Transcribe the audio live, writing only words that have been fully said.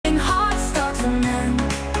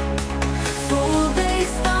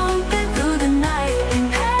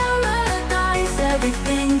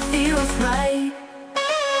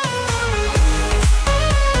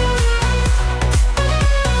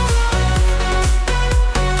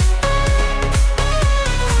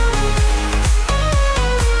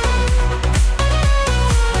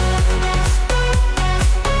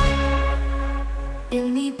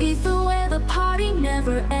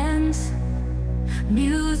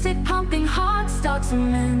Music pumping, hearts start to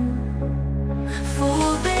mend.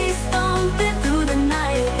 Full bass thumping through the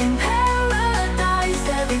night. In paradise,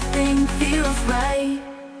 everything feels right.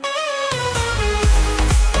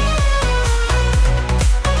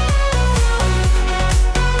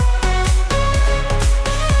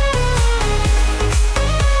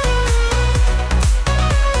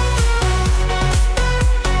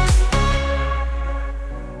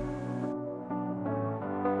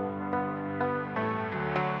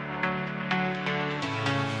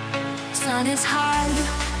 Sun is high,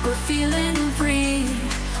 we're feeling free.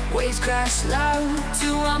 Waves crash loud to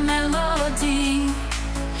our melody.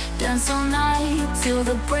 Dance all night till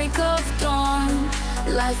the break of dawn.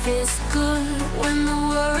 Life is good when the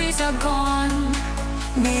worries are gone.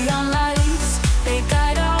 Neon lights, they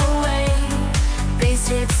guide our way. Bass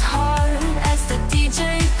hits hard as the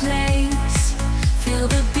DJ plays. Feel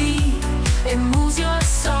the beat, it moves your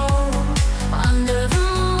soul. Under the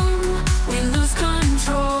moon, we lose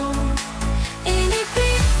control. In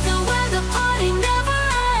Ibiza where the party never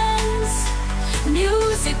ends.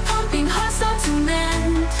 Music pumping, hearts start to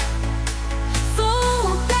mend.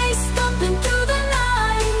 Full bass thumping through the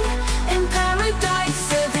night. In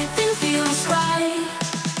paradise, everything feels right.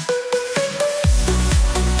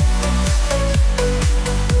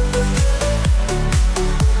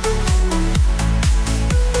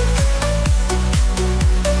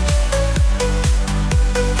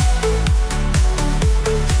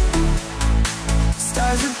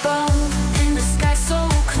 Stars above, in the sky so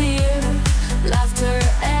clear. Laughter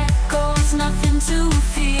echoes, nothing to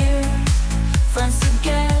fear. Friends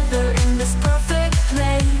together in this perfect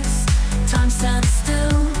place. Time stands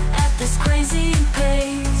still at this crazy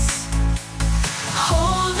pace.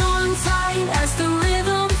 Hold on tight as the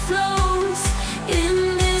rhythm flows.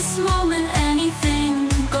 In this moment anything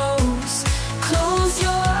goes. Close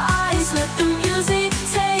your eyes, let the music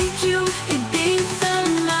take you. Ibiza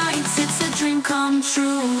nights, it's a dream come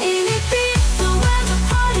true. In Ibiza where the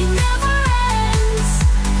party never ends.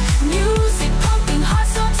 Music pumping,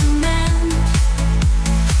 hearts start to mend.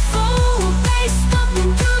 Full bass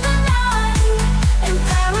thumping through the night. In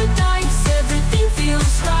paradise, everything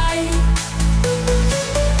feels right.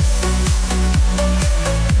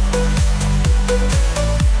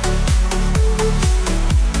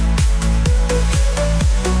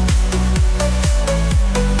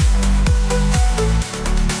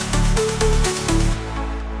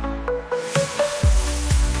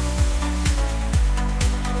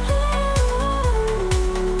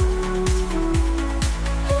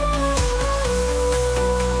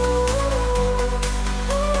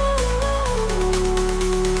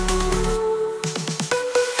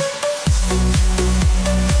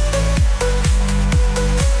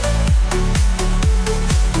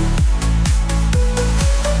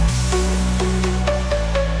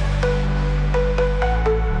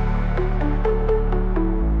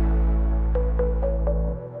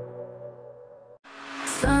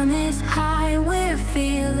 Sun is high, we're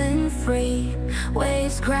feeling free.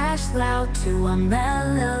 Waves crash loud to our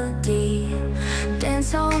melody.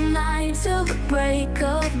 Dance all night till the break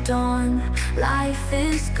of dawn. Life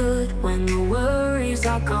is good when the worries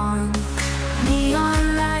are gone.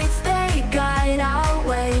 Neon lights, they guide our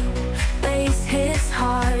way. Bass hits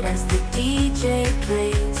hard as the DJ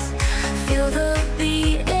plays. Feel the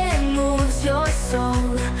beat, it moves your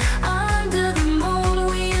soul. Under the moon,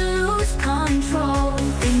 we lose control.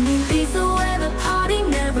 In Ibiza where the party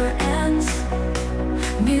never ends.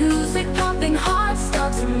 Music pumping, hearts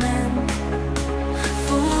start to mend.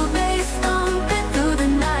 Full bass thumping through the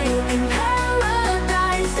night. In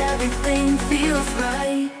paradise, everything feels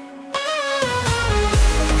right.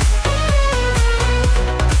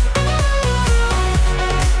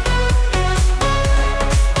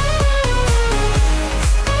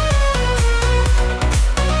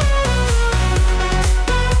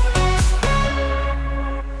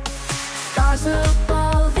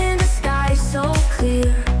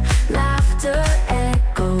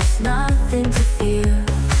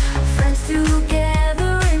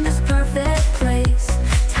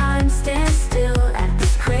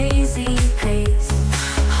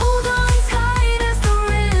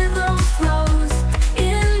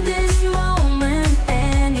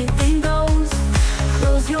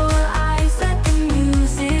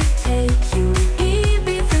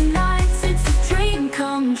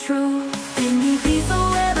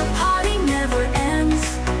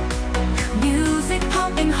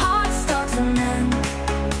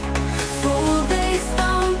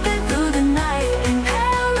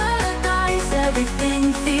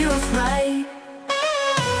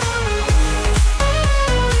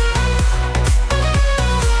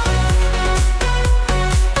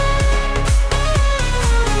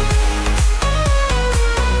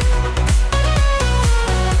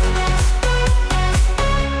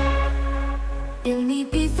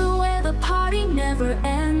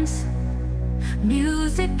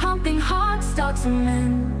 start to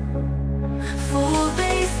mend. Full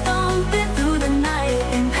bass thumping through the night.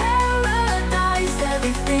 In paradise,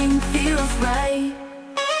 everything feels right.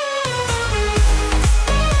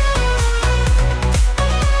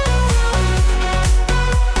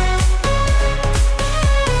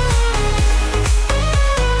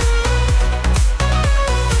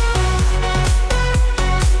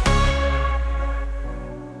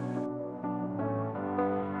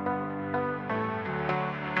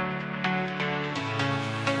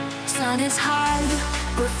 Sun is hard,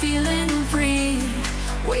 we're feeling free.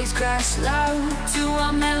 Waves crash loud to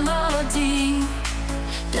our melody.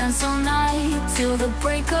 Dance all night till the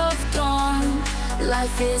break of dawn.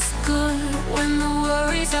 Life is good when the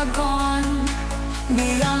worries are gone.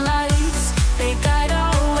 Neon lights, they guide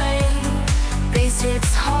our way. Bass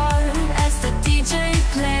hits hard as the DJ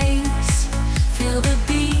plays. Feel the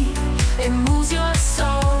beat, it moves your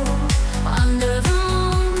soul. Under the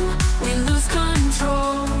moon, we lose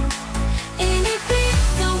control. In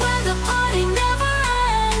Ibiza where the party never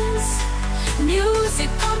ends. Music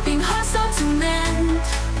pumping, hearts start to mend.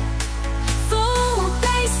 Full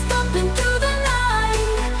bass thumping through the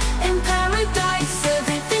night. In paradise,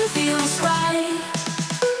 everything feels right.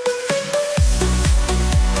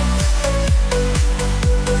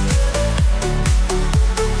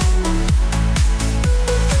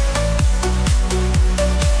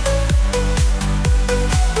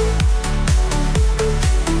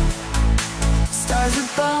 Stars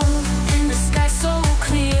above, in the sky so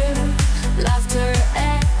clear. Laughter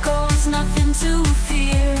echoes, nothing to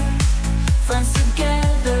fear. Friends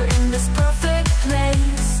together in this perfect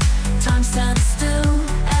place. Time stands still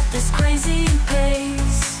at this crazy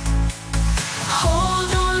pace.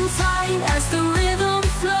 Hold on tight as the rhythm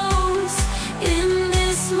flows. In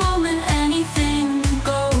this moment anything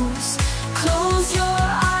goes. Close your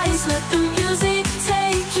eyes, let the music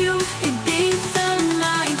take you. Ibiza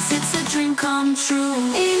nights, it's a dream come true.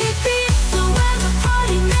 In Ibiza where the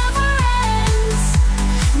party never ends.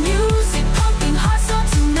 Music pumping, hearts start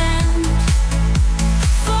to mend.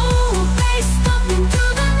 Full bass thumping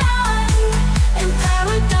through the night. In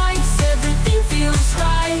paradise, everything feels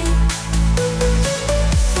right.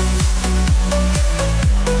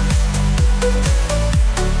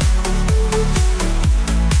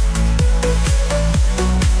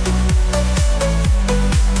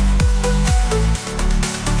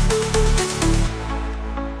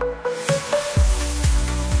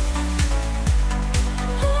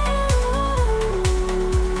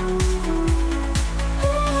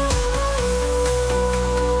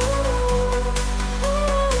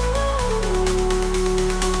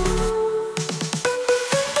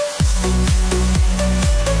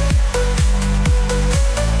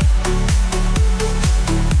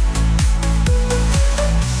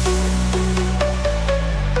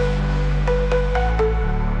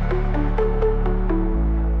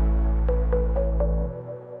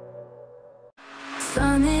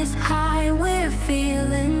 Sun is high, we're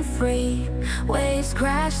feeling free. Waves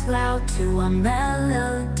crash loud to our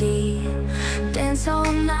melody. Dance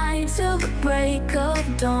all night till the break of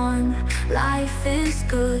dawn. Life is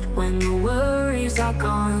good when the worries are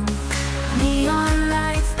gone. Neon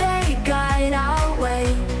lights, they guide our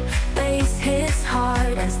way. Bass hits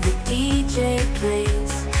hard as the DJ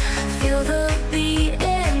plays. Feel the beat,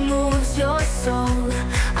 it moves your soul.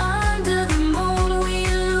 Under the moon, we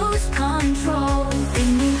lose control. In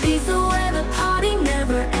Ibiza where the party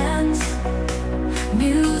never ends.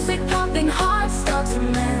 Music pumping, hearts start to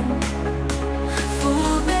mend.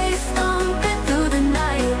 Full bass thumping through the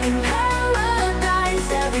night. In paradise,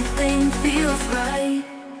 everything feels right.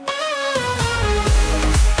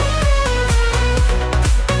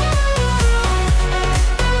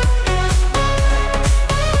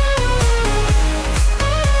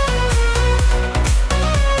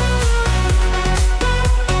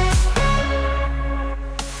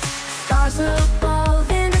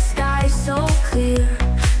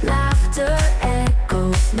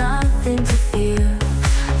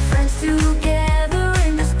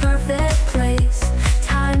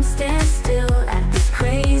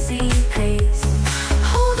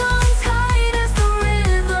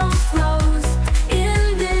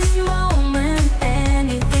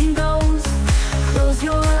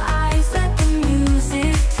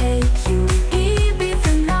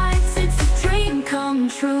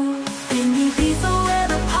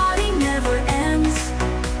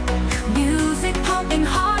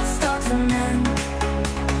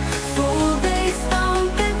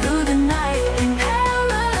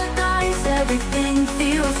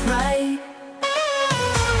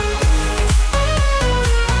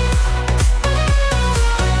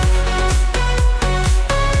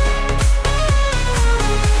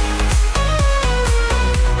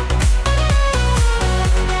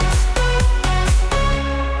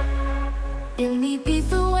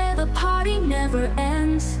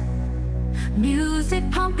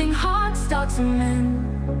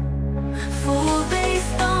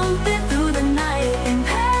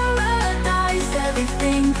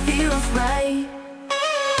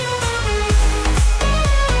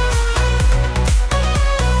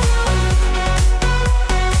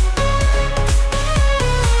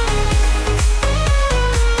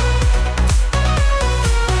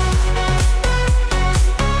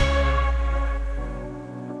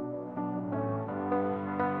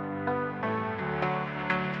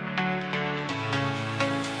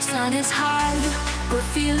 sun is hard, we're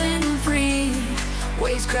feeling free.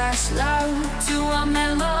 Waves crash loud to our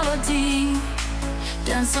melody.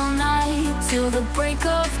 Dance all night till the break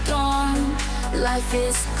of dawn. Life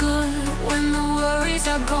is good when the worries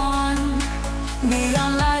are gone.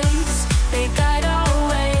 Neon lights, they guide our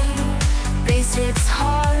way. Bass hits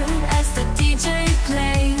hard as the DJ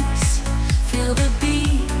plays. Feel the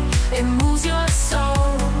beat, it moves your soul.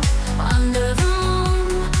 Under the moon,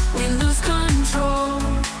 we lose control.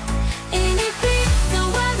 In Ibiza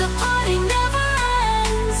where the party never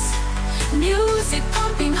ends. Music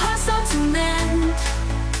pumping, hearts start to mend.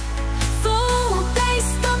 Full bass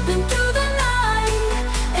thumping through the night.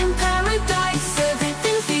 In paradise,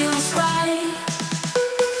 everything feels right.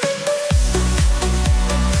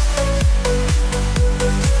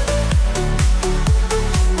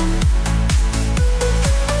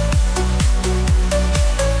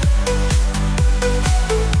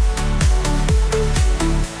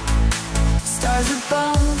 Stars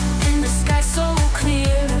above, in the sky so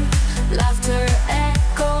clear. Laughter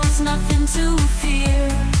echoes, nothing to fear.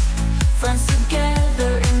 Friends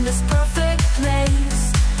together in this perfect place.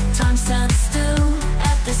 Time stands still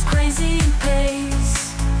at this crazy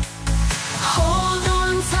pace. Hold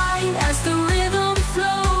on tight as the rhythm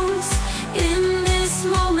flows. In this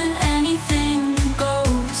moment anything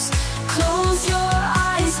goes. Close your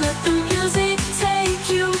eyes, let the music take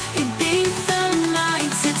you. Ibiza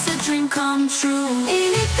nights, it's a dream come true.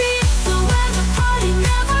 In Ibiza where the party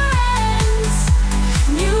never ends.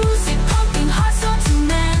 Music pumping, hearts start to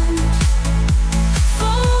mend.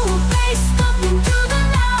 Full bass thumping through the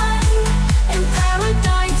night. In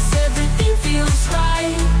paradise, everything feels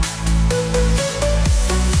right.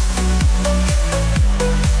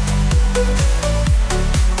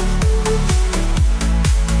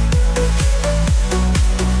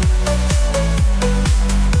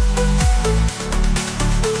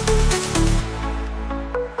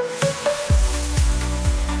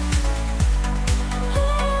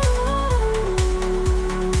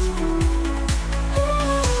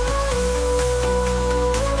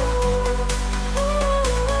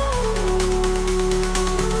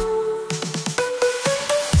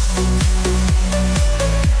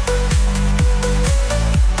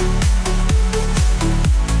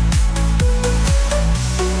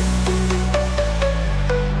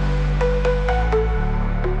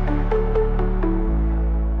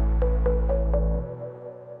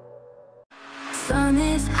 Sun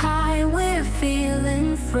is high, we're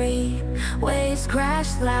feeling free. Waves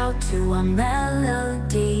crash loud to our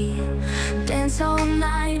melody. Dance all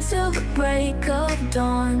night till the break of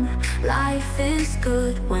dawn. Life is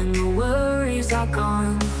good when the worries are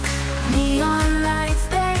gone. Neon lights,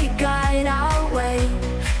 they guide our way.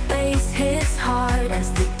 Bass hits hard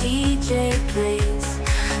as the DJ plays.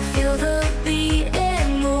 Feel the beat, it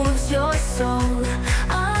moves your soul.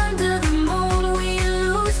 Under the moon, we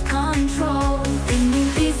lose control. In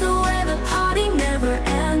Ibiza where the party never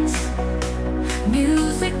ends.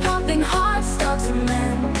 Music pumping, hearts start to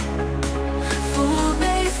mend. Full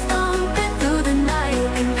bass thumping through the night.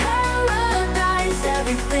 In paradise,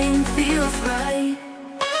 everything feels right.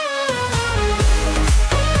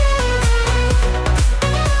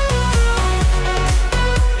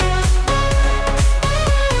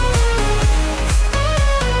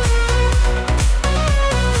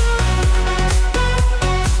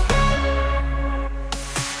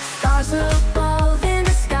 Stars above, in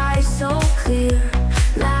the sky so clear.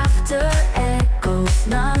 Laughter echoes,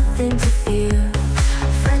 nothing to fear.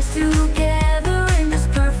 Friends together in this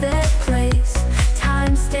perfect place.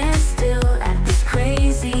 Time stands still at this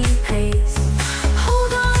crazy pace.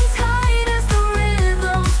 Hold on tight as the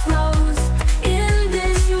rhythm flows. In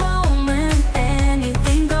this moment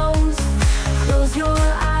anything goes. Close your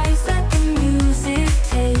eyes, let the music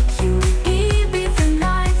take you. Ibiza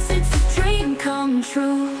nights, it's a dream come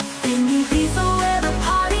true. In Ibiza where the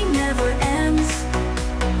party never ends.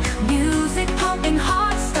 Music pumping,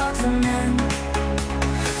 hearts start to mend.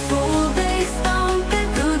 Full bass thumping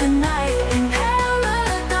through the night. In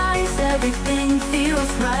paradise, everything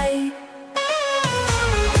feels right.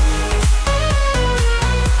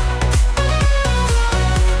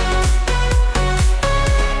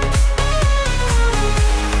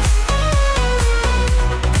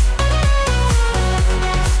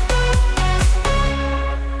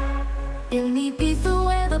 In Ibiza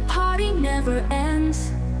where the party never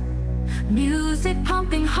ends. Music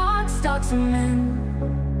pumping, hearts start to mend.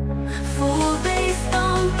 Full bass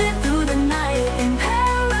thumping through the night. In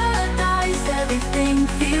paradise, everything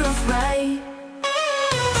feels right.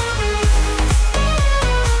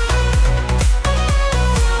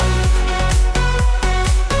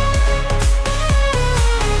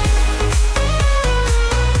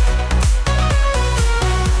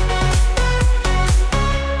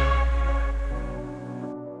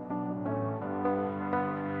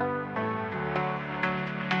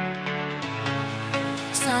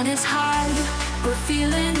 we're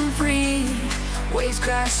feeling free. Waves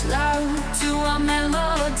crash loud to our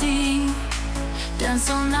melody. Dance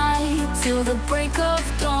all night till the break of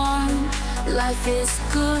dawn. Life is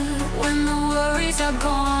good when the worries are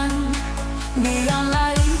gone. Neon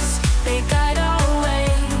lights, they guide our way.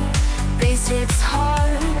 Bass hits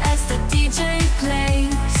hard as the DJ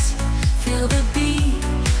plays. Feel the beat,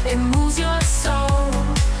 it moves your soul.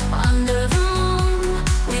 Under the moon,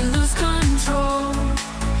 we lose control.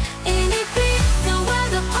 In Ibiza where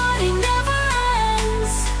the party never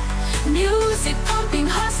ends. Music pumping,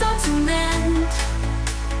 hearts start to mend.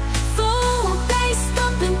 Full bass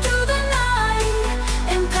thumping through the night.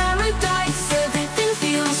 In paradise, everything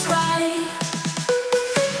feels right.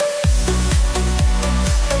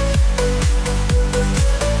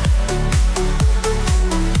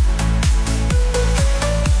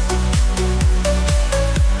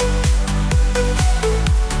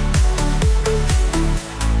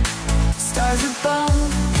 Stars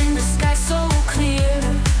above, in the sky so clear.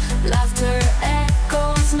 Laughter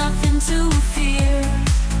echoes, nothing to fear.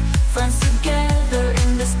 Friends together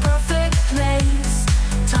in this perfect place.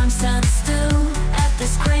 Time stands still at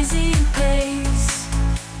this crazy pace.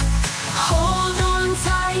 Hold on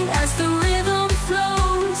tight as the rhythm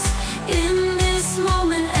flows. In this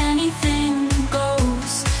moment anything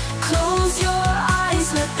goes. Close your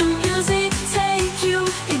eyes, let the music take you.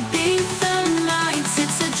 Ibiza nights,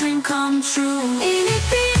 it's a dream come true. In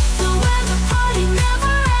Ibiza where the party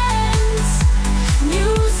never ends.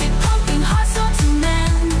 Music pumping, hearts start to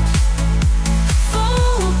mend.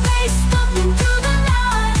 Full bass thumping through the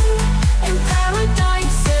night. In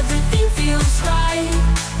paradise, everything feels right.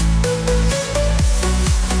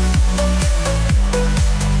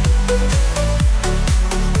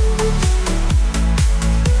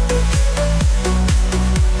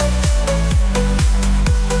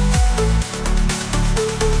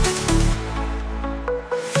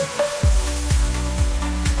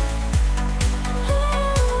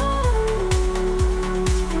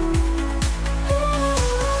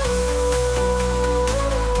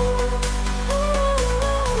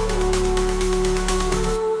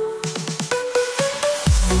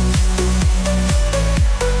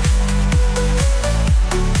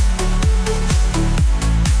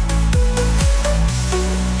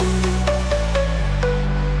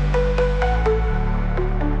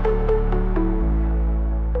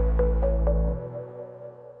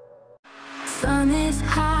 Sun is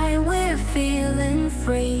high, we're feeling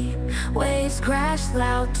free. Waves crash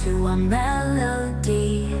loud to our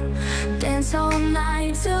melody. Dance all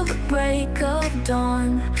night till the break of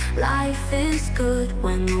dawn. Life is good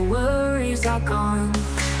when the worries are gone.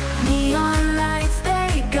 Neon lights,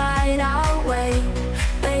 they guide our way.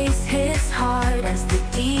 Bass hits hard as the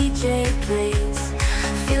DJ plays.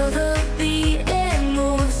 Feel the beat, it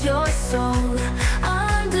moves your soul.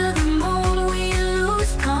 Under the moon, we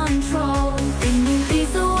lose control. In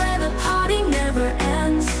Ibiza where the party never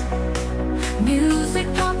ends. Music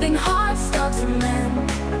pumping, hearts start to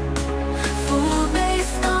mend. Full bass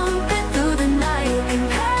thumping through the night. In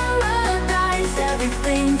paradise,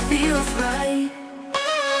 everything feels right.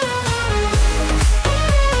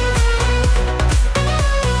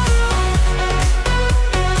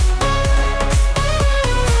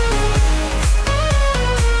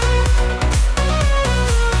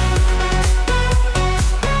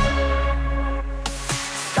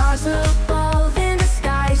 Stars above, in the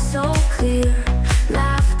sky so clear.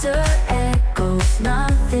 Laughter echoes,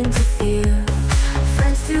 nothing to fear.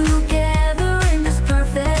 Friends together in this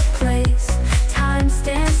perfect place. Time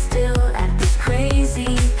stands still at this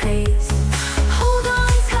crazy pace. Hold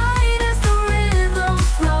on tight as the rhythm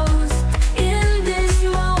flows. In this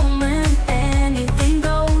moment anything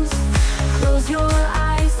goes. Close your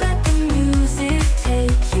eyes, let the music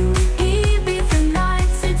take you. Ibiza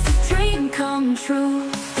nights, it's a dream come true.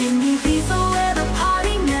 In Ibiza where the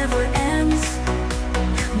party never ends.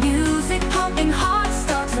 Music pumping, hearts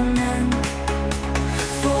start to mend.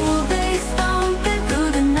 Full bass thumping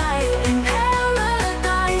through the night. In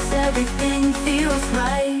paradise, everything feels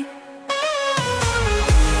right.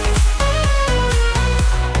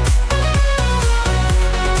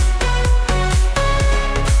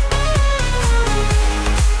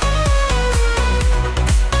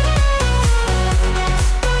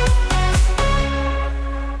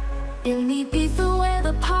 In Ibiza where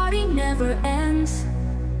the party never ends.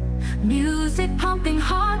 Music pumping,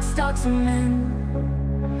 hearts start to mend.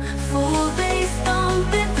 Full bass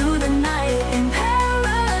thumping through the night. In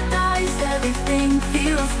paradise, everything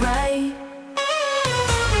feels right.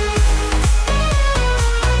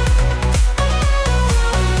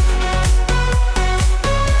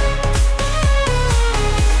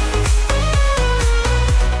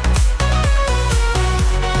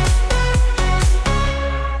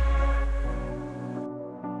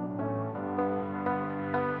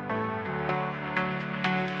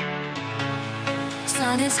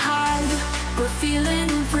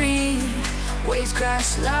 Waves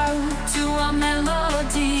crash loud to a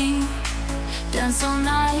melody. Dance all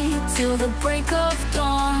night till the break of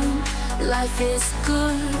dawn. Life is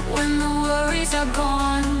good when the worries are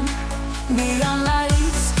gone. Neon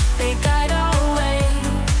lights, they guide our way.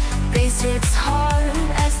 Bass hits hard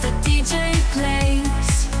as the DJ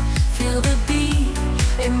plays. Feel the beat,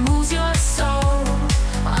 it moves your soul.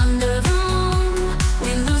 Under the moon,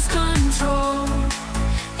 we lose control.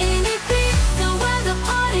 In Ibiza where the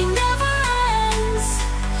party never ends.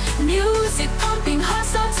 Music pumping, hearts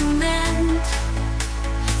start to mend.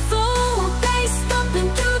 Full bass thumping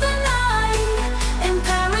through the night. In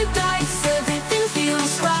paradise, everything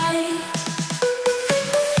feels right.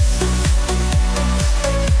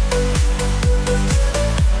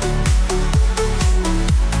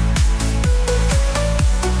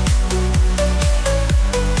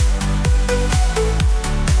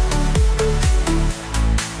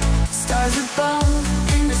 Stars above,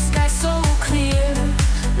 in the sky so clear.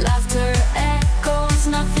 Laughter echoes,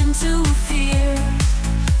 nothing to fear.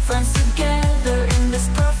 Friends together in this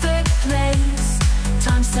perfect place.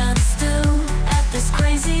 Time stands still at this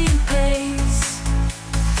crazy pace.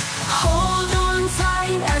 Hold on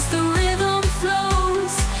tight as the rhythm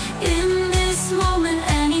flows. In this moment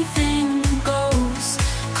anything goes.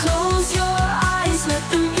 Close your eyes, let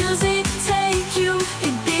the music take you.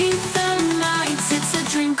 Ibiza nights, it's a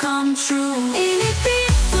dream come true. In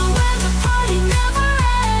Ibiza where the party never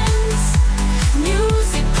ends.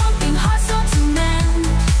 Music pumping, hearts start to mend.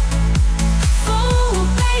 Full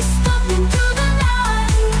bass thumping through the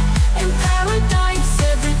night. In paradise,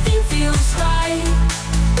 everything feels right.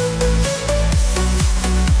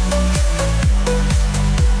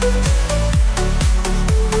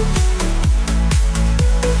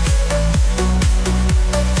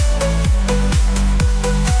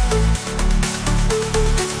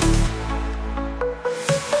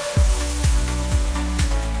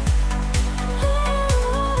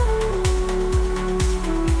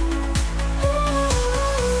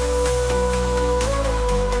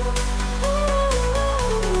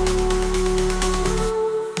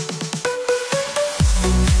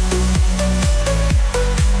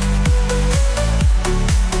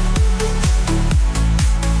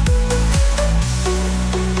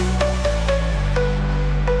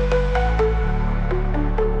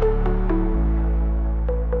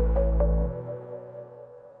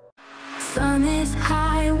 Sun is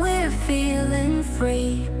high, we're feeling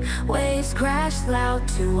free. Waves crash loud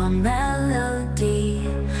to a melody.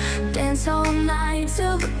 Dance all night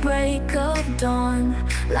till the break of dawn.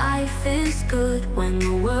 Life is good when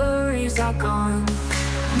the worries are gone.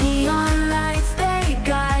 Neon lights, they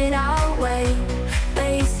guide our way.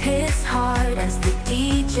 Bass hits hard as the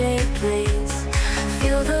DJ plays.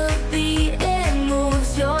 Feel the beat, it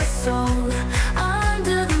moves your soul.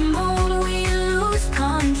 Under the moon, we lose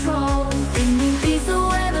control. In Ibiza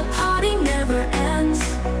where the party never ends.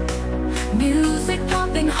 Music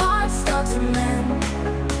pumping, hearts start to mend.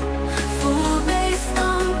 Full bass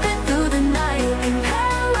thumping through the night. In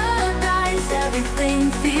paradise, everything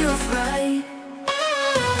feels right.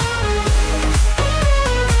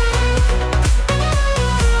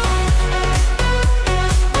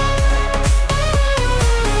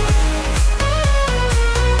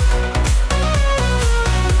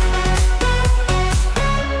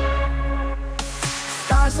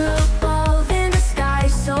 Stars above, in the sky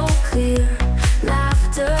so clear.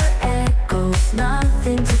 Laughter echoes,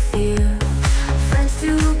 nothing to fear. Friends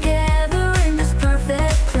together in this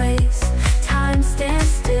perfect place. Time stands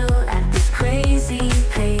still at this crazy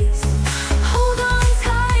pace. Hold on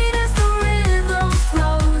tight as the rhythm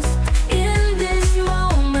flows. In this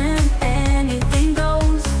moment anything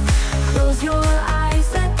goes. Close your eyes,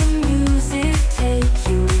 let the music take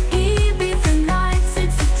you. Ibiza nights,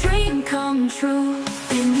 it's a dream come true.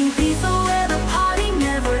 In Ibiza where the party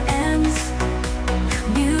never ends.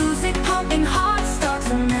 Music pumping, hearts start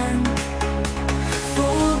to mend.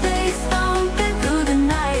 Full bass thumping through the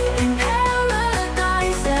night. In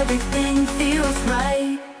paradise, everything feels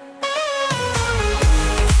right.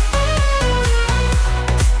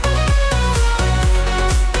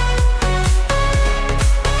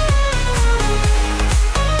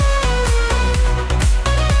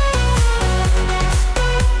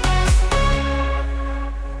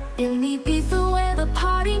 In Ibiza where the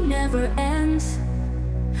party never ends.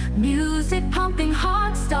 Music pumping,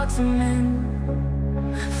 hearts start to mend.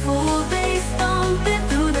 Full bass thumping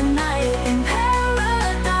through the night. In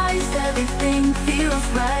paradise, everything feels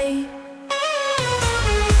right.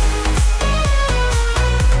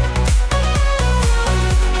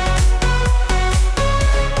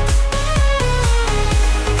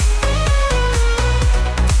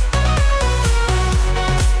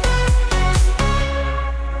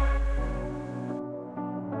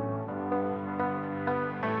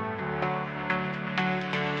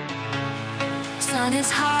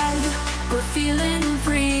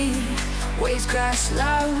 waves crash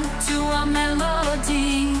loud to a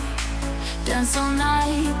melody. Dance all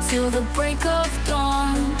night till the break of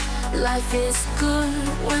dawn. Life is good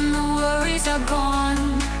when the worries are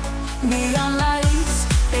gone. Neon lights,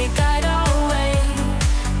 they guide our way.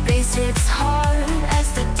 Bass hits hard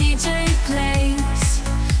as the DJ plays.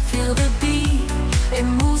 Feel the beat, it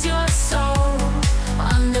moves your soul.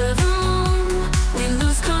 Under the moon, we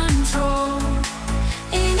lose control.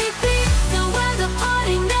 In Ibiza where the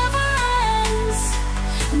party never ends.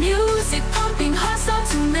 Music pumping, hearts start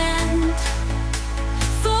to mend.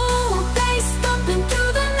 Full bass thumping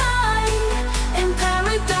through the night. In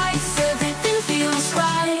paradise, everything feels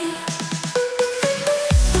right.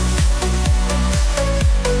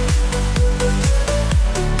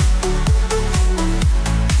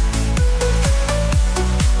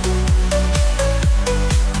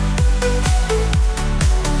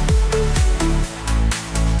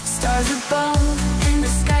 Stars above, in the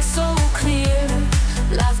sky so clear.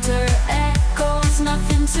 Laughter echoes,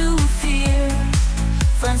 nothing to fear.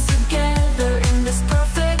 Friends together in this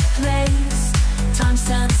perfect place. Time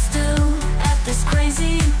stands still at this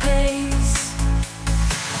crazy pace.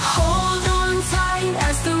 Hold on tight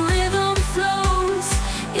as the rhythm flows.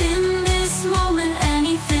 In this moment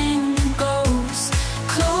anything goes.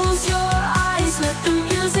 Close your eyes, let the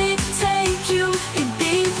music take you.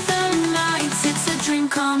 Ibiza nights, it's a dream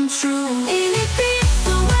come true. In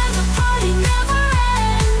Ibiza where the party never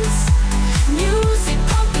ends. Music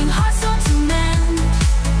pumping, hearts start to mend.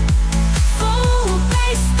 Full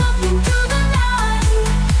bass thumping through the night.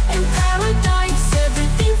 In paradise,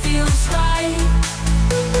 everything feels right.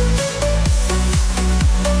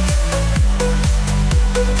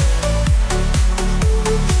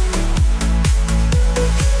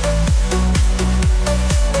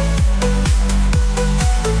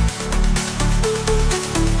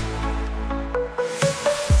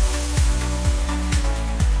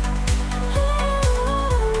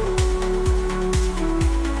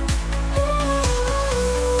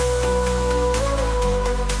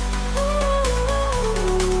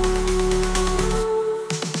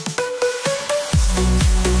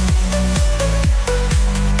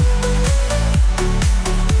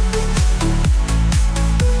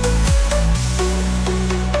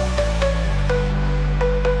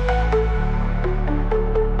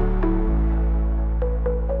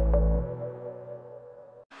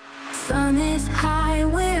 Sun is high,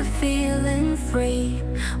 we're feeling free.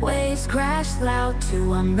 Waves crash loud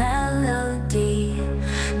to a melody.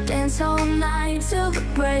 Dance all night till the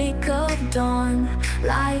break of dawn.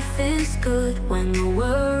 Life is good when the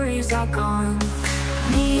worries are gone.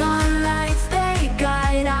 Neon lights, they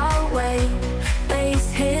guide our way.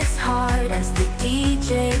 Bass hits hard as the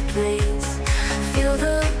DJ plays. Feel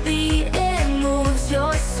the beat, it moves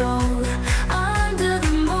your soul. Under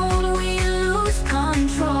the moon, we lose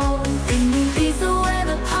control. In Ibiza where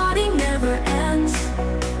the party never ends.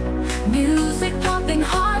 Music pumping,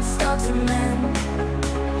 hearts start to mend.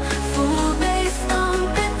 Full bass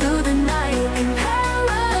thumping through the night. In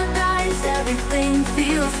paradise, everything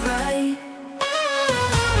feels right.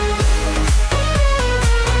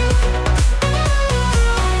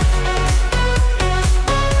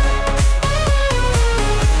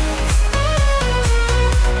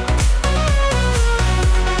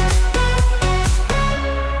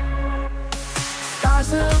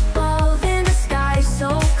 Stars above, in the sky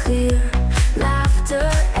so clear. Laughter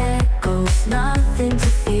echoes, nothing to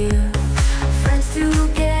fear. Friends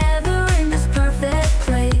together in this perfect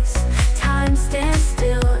place. Time stands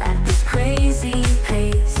still at this crazy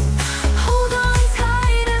pace. Hold on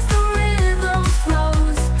tight as the rhythm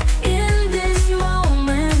flows. In this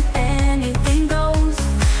moment anything goes.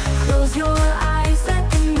 Close your eyes, let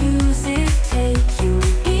the music take you.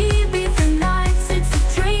 Ibiza nights, it's a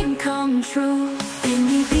dream come true. In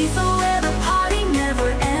Ibiza where the party never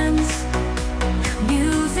ends.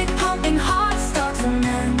 Music pumping, hearts start to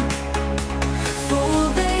mend. Full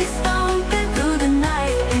bass thumping through the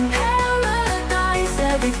night. In paradise,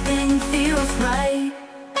 everything feels right.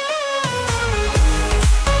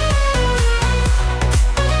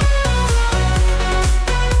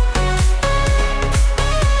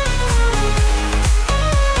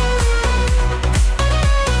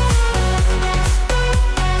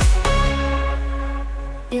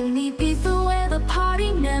 In Ibiza where the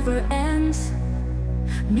party never ends.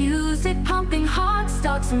 Music pumping, hearts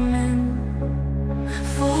start to mend.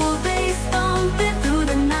 Full bass thumping through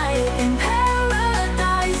the night. In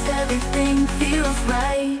paradise, everything feels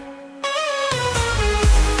right.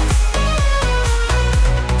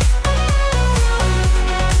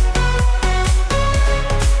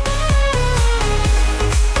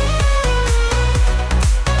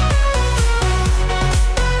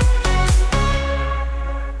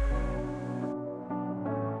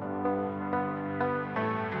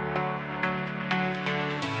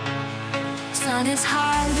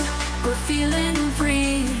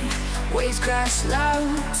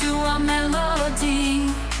 loud to our melody.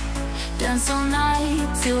 Dance all night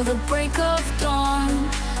till the break of dawn.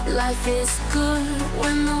 Life is good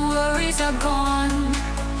when the worries are gone.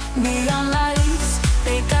 Neon lights,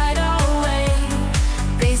 they guide our way.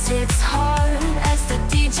 Bass hits hard as the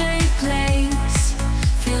DJ plays.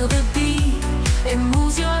 Feel the beat, it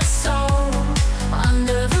moves your soul.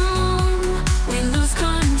 Under the moon, we lose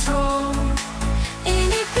control. In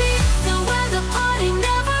Ibiza where the party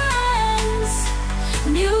never ends.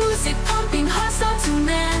 Music pumping, hearts start to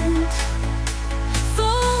mend.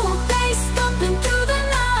 Full bass thumping through the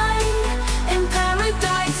night. In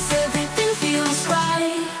paradise, everything feels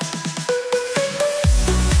right.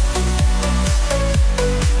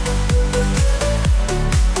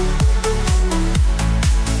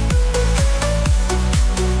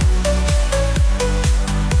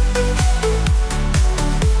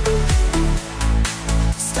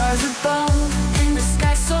 Stars above, in the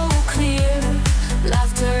sky so clear.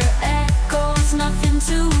 Laughter echoes, nothing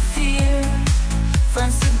to fear.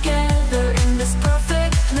 Friends together in this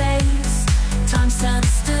perfect place. Time stands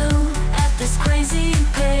still at this crazy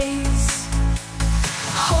pace.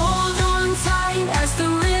 Hold on tight as the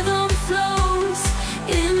rhythm flows.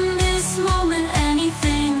 In this moment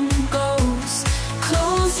anything goes.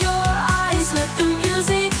 Close your eyes, let the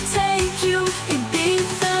music take you.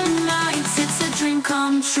 Ibiza nights, it's a dream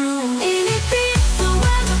come true. In Ibiza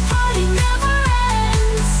where the party never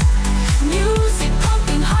ends. Music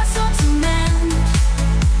pumping, hearts start to mend.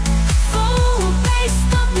 Full bass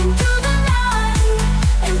thumping through the night.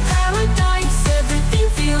 In paradise, everything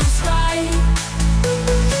feels right.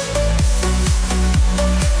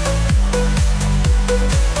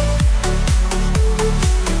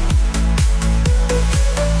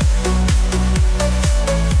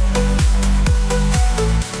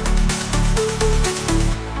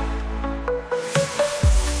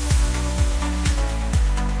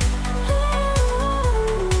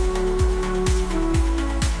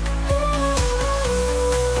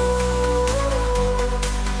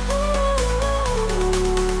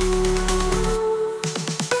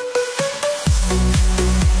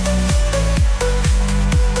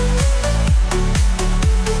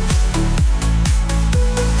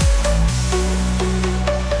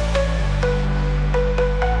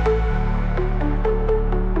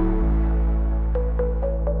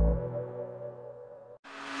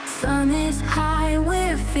 Sun is high,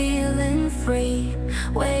 we're feeling free.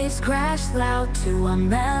 Waves crash loud to our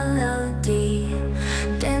melody.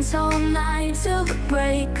 Dance all night till the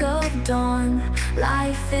break of dawn.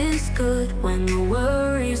 Life is good when the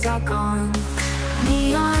worries are gone.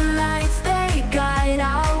 Neon lights, they guide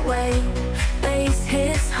our way. Bass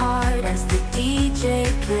hits hard as the DJ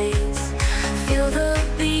plays. Feel the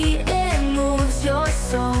beat, it moves your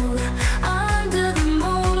soul. Under the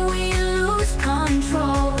moon, we lose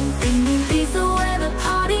control. In Ibiza where the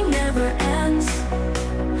party never ends.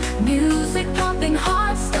 Music pumping,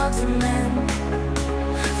 hearts start to mend.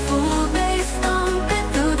 Full bass thumping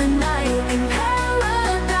through the night. In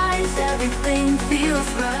paradise, everything feels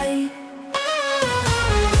right.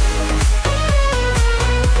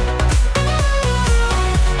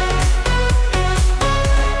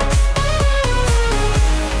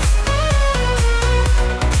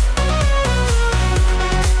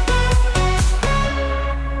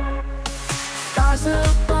 Stars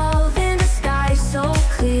above, in the sky so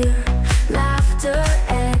clear. Laughter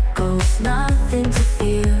echoes, nothing to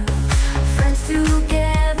fear. Friends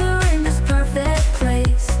together in this perfect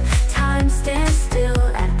place. Time stands still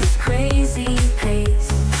at this crazy pace.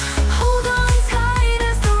 Hold on tight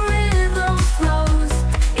as the rhythm flows.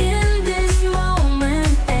 In this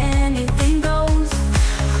moment anything goes.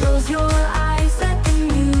 Close your eyes, let the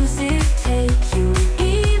music take you.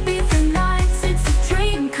 Ibiza nights, it's a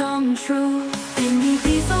dream come true. In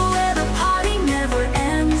Ibiza where the party never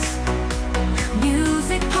ends.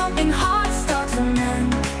 Music pumping, hearts start to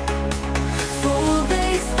mend. Full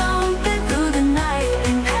bass thumping through the night.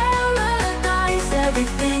 In paradise,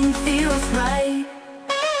 everything feels right.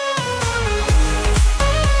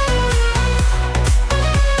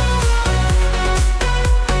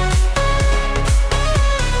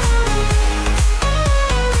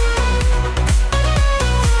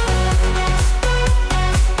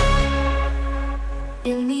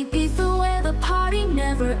 In Ibiza where the party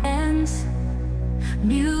never ends.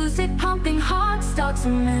 Music pumping, hearts start to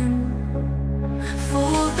mend.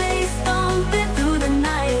 Full bass thumping through the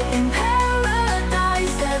night. In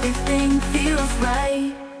paradise, everything feels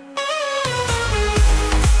right.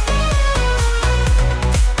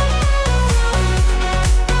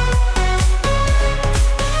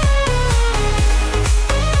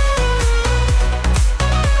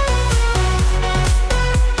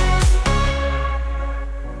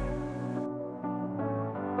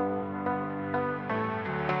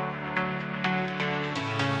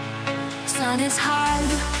 is hard,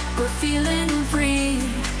 we're feeling free.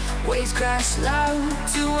 Waves crash loud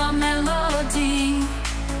to our melody.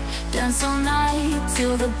 Dance all night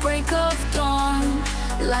till the break of dawn.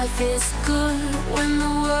 Life is good when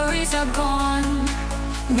the worries are gone.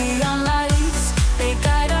 Neon lights, they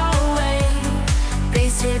guide our way.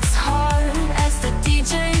 Bass hits hard as the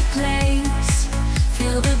DJ plays.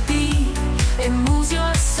 Feel the beat, it moves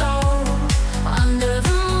your soul. Under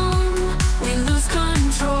the moon, we lose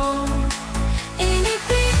control. In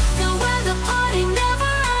Ibiza where the party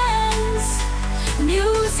never ends.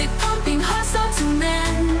 Music pumping, hearts start to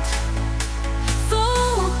mend.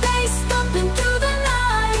 Full bass thumping through the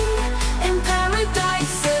night. In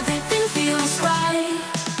paradise, everything feels right.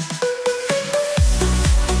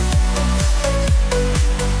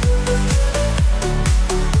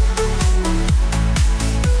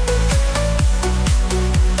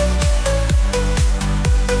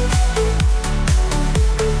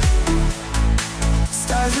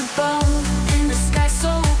 Stars above, in the sky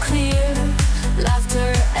so clear.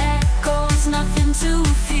 Laughter echoes, nothing to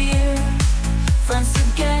fear. Friends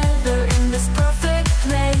together in this perfect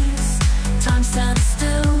place. Time stands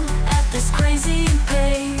still at this crazy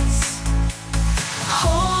pace.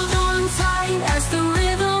 Hold on tight as the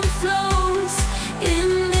rhythm flows.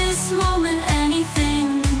 In this moment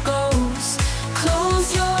anything goes. Close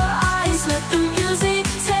your eyes, let the music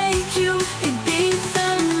take you. Ibiza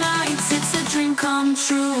nights, it's a dream come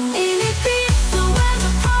true. In Ibiza where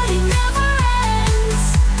the party never ends.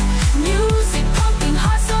 Music pumping,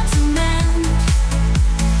 hearts start to mend.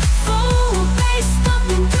 Full bass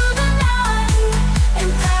thumping through the night. In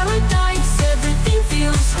paradise, everything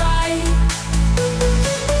feels right.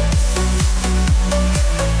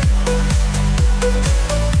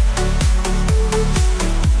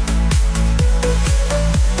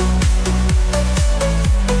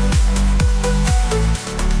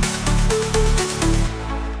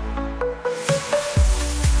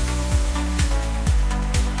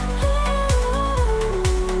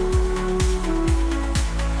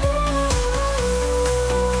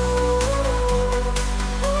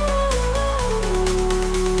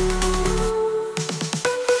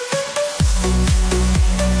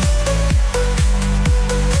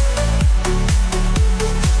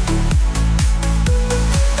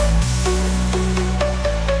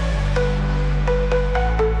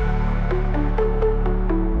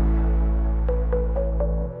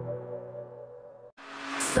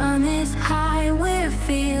 Sun is high, we're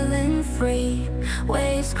feeling free.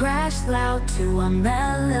 Waves crash loud to our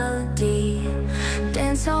melody.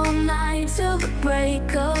 Dance all night till the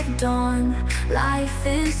break of dawn. Life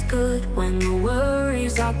is good when the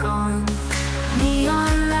worries are gone.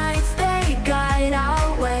 Neon lights, they guide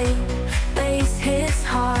our way. Bass hits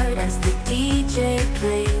hard as the DJ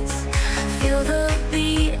plays. Feel the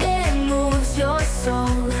beat, it moves your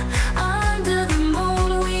soul. Under the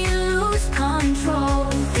moon, we lose control.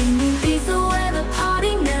 In Ibiza where the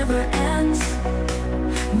party never ends.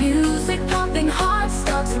 Music pumping, hearts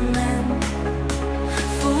start to mend.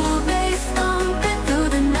 Full bass thumping through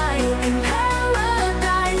the night. In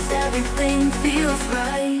paradise, everything feels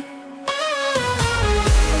right.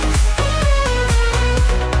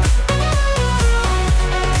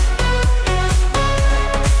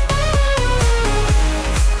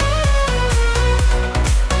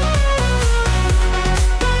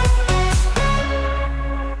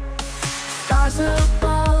 Stars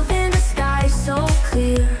above, in the sky so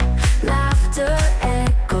clear. Laughter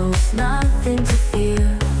echoes, nothing to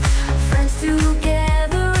fear. Friends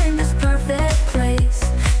together in this perfect place.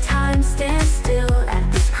 Time stands still at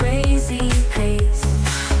this crazy pace.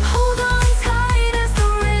 Hold on tight as the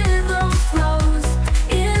rhythm flows.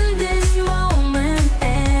 In this moment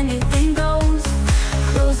anything goes.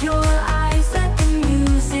 Close your eyes, let the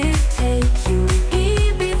music take you.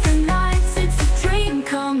 Ibiza nights, it's a dream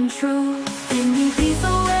come true. In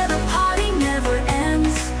Ibiza where the party never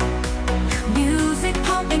ends. Music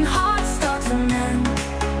pumping, hearts start to mend.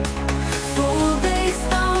 Full bass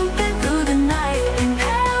thumping through the night. In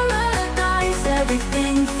paradise,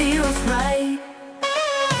 everything feels right.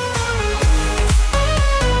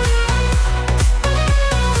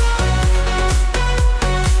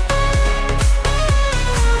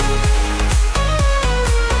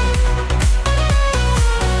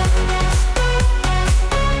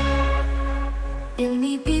 In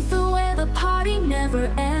Ibiza where the party never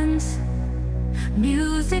ends.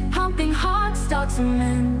 Music pumping, hearts start to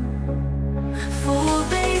mend. Full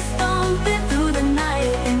bass thumping through the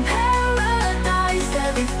night. In paradise,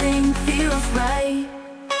 everything feels right.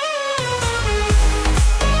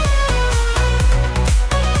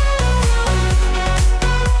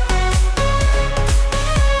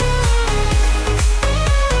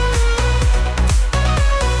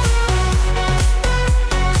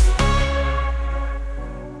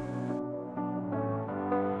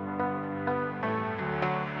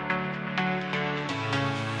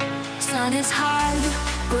 sun is hard,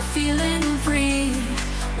 we're feeling free.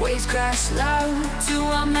 Waves crash loud to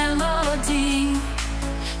our melody.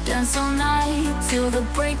 Dance all night till the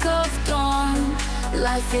break of dawn.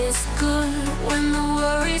 Life is good when the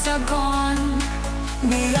worries are gone.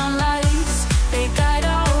 Neon lights, they guide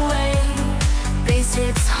our way. Bass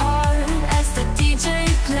hits hard as the DJ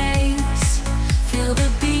plays. Feel the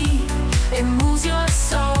beat, it moves your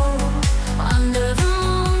soul. Under the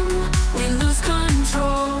moon, we lose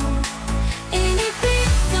control. In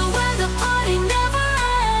Ibiza where the party never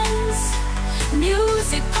ends.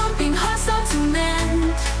 Music pumping, hearts start to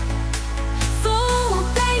mend. Full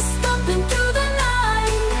bass thumping through the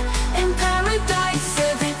night. In paradise,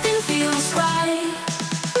 everything feels right.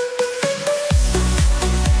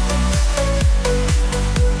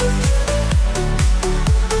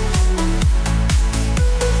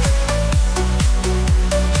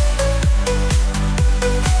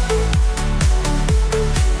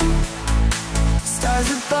 Stars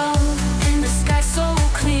above, in the sky so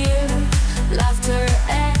clear. Laughter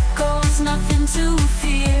echoes, nothing to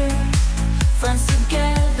fear. Friends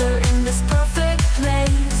together in this perfect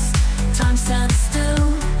place. Time stands still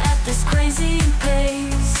at this crazy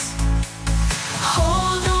pace.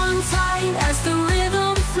 Hold on tight as the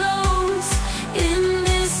rhythm flows. In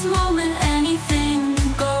this moment anything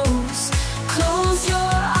goes. Close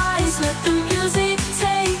your eyes, let the music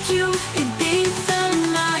take you. Ibiza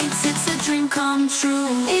nights, it's a dream come true.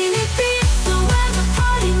 In Ibiza where the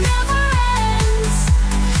party never ends.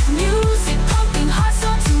 Music pumping, hearts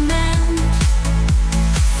start to mend.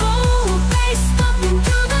 Full bass thumping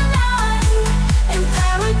through the night. In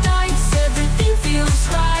paradise, everything feels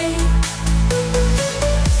right.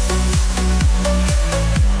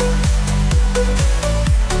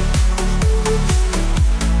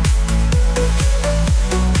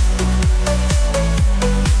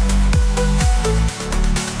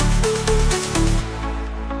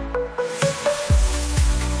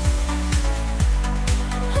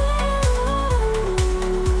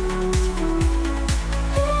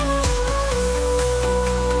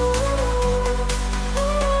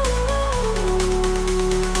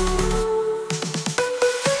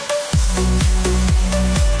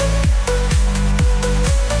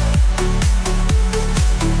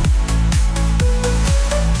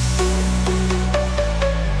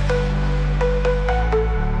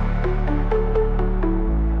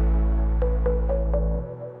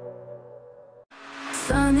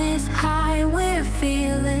 Sun is high, we're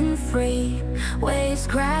feeling free. Waves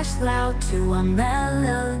crash loud to our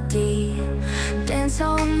melody. Dance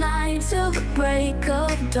all night till the break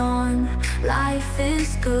of dawn. Life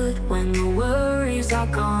is good when the worries are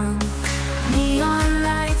gone. Neon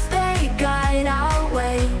lights, they guide our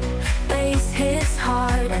way. Bass hits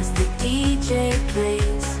hard as the DJ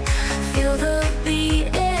plays. Feel the beat,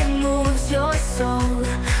 it moves your soul.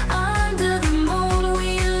 Under the moon,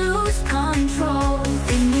 we lose control.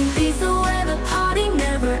 In Ibiza where the party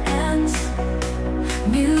never ends.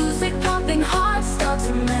 Music pumping, hearts start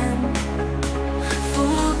to mend.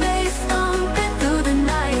 Full bass thumping through the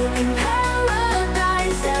night. In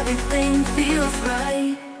paradise, everything feels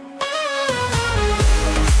right.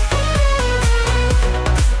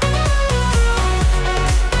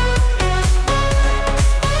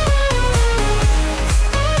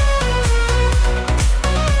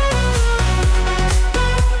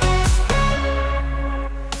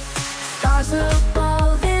 Stars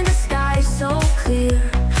above, in the sky so clear.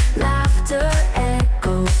 Laughter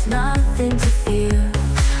echoes, nothing to fear.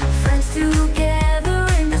 Friends together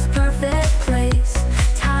in this perfect place.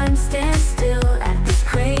 Time stands still at this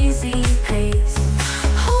crazy pace.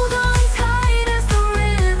 Hold on tight as the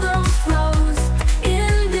rhythm flows.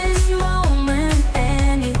 In this moment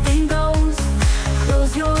anything goes.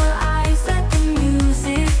 Close your eyes, let the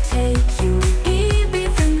music take you.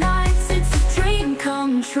 Ibiza nights, it's a dream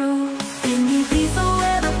come true. In Ibiza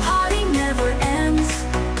where the party never ends.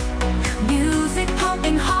 Music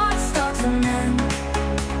pumping, hearts start to mend.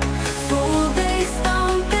 Full bass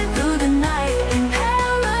thumping through the night. In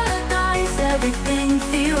paradise, everything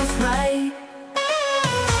feels right.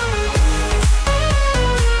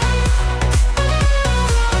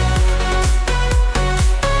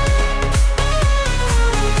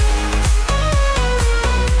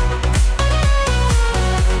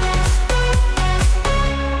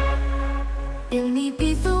 In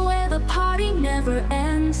Ibiza where the party never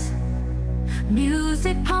ends.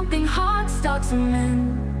 Music pumping, hearts start to mend.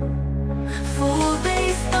 Full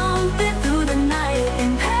bass thumping through the night.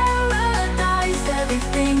 In paradise,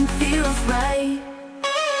 everything feels right.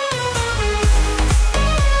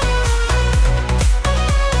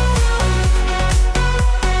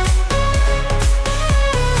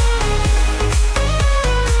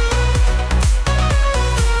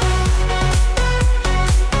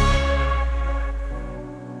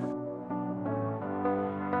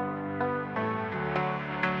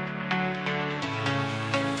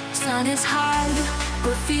 sun is hard,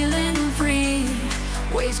 we're feeling free.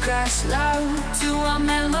 Waves crash loud to our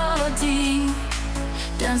melody.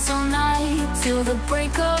 Dance all night till the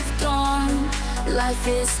break of dawn. Life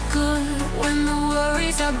is good when the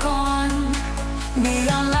worries are gone.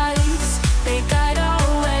 Neon lights, they guide our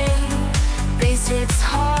way. Bass hits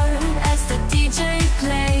hard as the DJ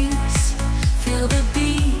plays. Feel the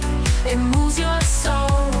beat, it moves your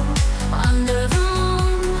soul. Under the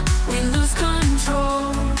moon, we lose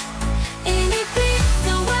control. In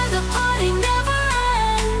Ibiza where the party never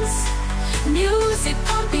ends. Music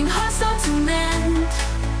pumping, hearts start to mend.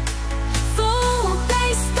 Full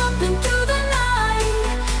bass thumping through the night.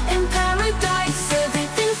 In paradise,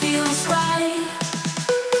 everything feels right.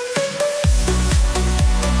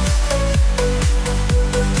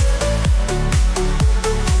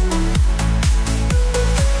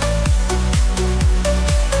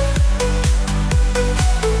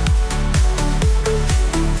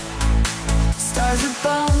 Stars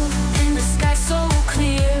above, in the sky so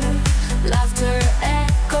clear. Laughter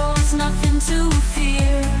echoes, nothing to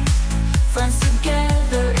fear. Friends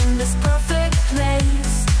together in this perfect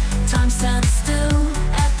place. Time stands still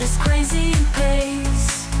at this crazy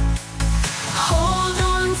pace. Hold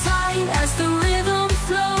on tight as the rhythm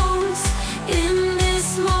flows. In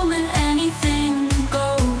this moment anything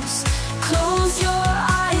goes. Close your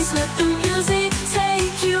eyes, let the music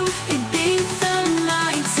take you. Ibiza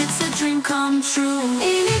nights, it's a dream come true.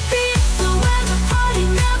 In Ibiza where the party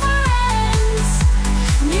never ends.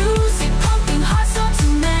 Music pumping, hearts start to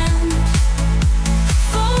mend.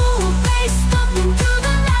 Full bass thumping through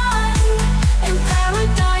the night. In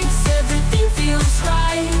paradise, everything feels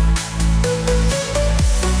right.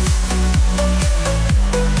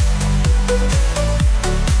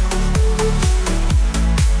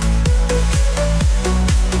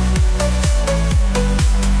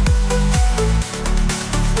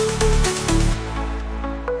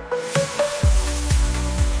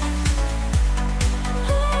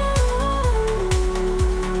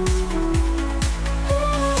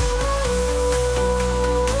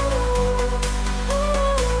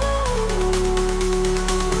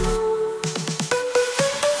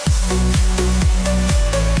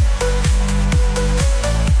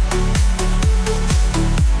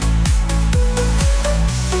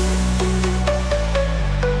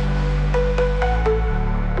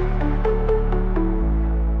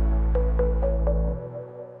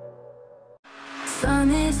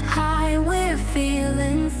 Sun is high, we're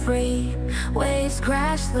feeling free. Waves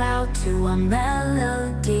crash loud to our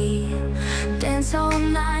melody. Dance all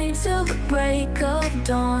night till the break of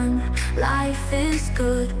dawn. Life is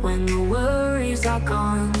good when the worries are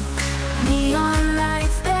gone. Neon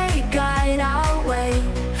lights, they guide our way.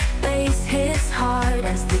 Bass hits hard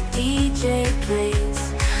as the DJ plays.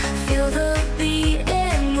 Feel the beat,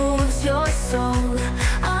 it moves your soul.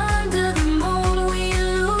 Under the moon, we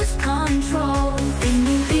lose control. In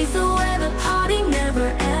Ibiza where the party never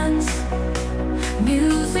ends.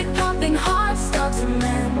 Music pumping, hearts start to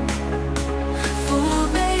mend. Full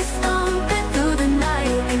bass thumping through the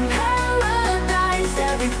night. In paradise,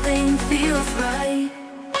 everything feels right.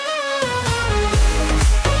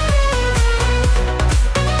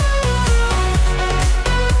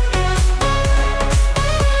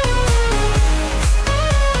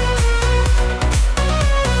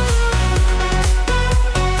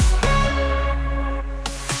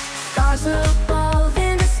 Stars above,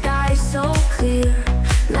 in the sky so clear.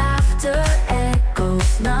 Laughter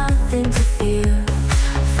echoes, nothing to fear.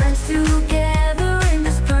 Friends together in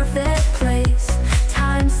this perfect place.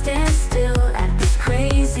 Time stands still at this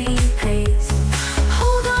crazy pace.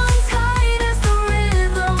 Hold on tight as the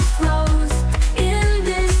rhythm flows. In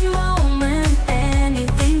this moment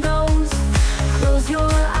anything goes. Close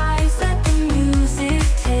your eyes, let the music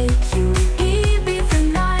take you. Ibiza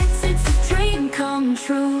nights, it's a dream come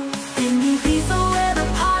true. In Ibiza where the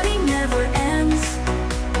party never ends.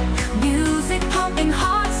 Music pumping,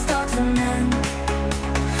 hearts start to mend.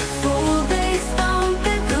 Full bass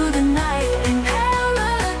thumping through the night. In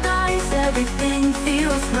paradise, everything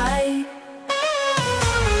feels right.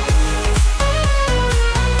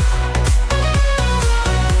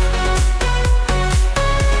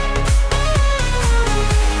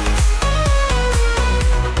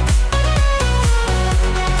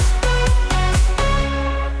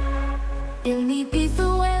 In Ibiza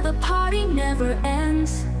where the party never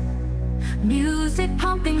ends. Music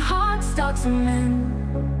pumping, hearts start to mend.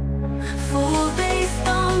 Full bass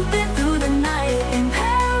thumping through the night. In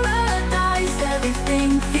paradise,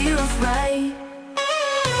 everything feels right.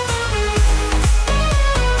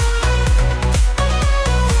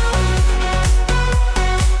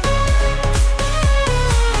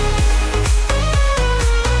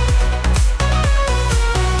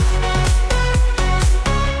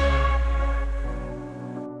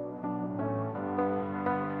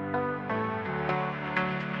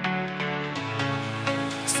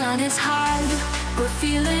 sun is hard, we're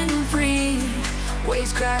feeling free.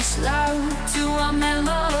 Waves crash loud to our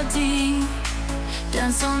melody.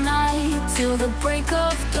 Dance all night till the break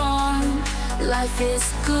of dawn. Life is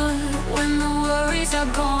good when the worries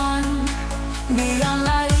are gone. Neon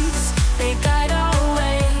lights, they guide our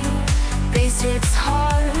way. Bass hits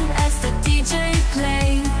hard as the DJ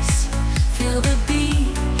plays. Feel the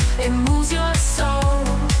beat, it moves your soul.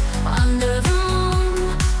 Under the moon,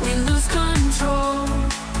 we lose control.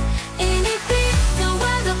 In Ibiza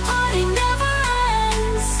where the party never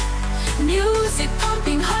ends. Music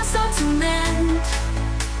pumping, hearts start to mend.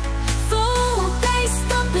 Full bass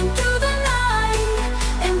thumping through the night.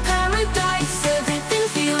 In paradise, everything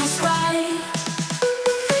feels right.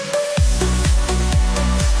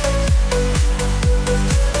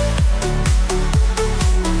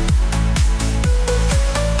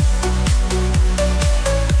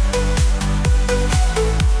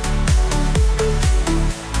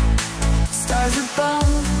 Stars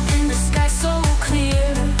above, in the sky so clear.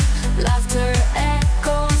 Laughter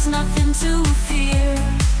echoes, nothing to fear.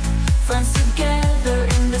 Friends together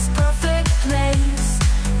in this perfect place.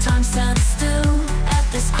 Time stands still at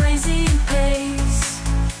this crazy pace.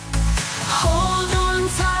 Hold on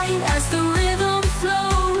tight as the rhythm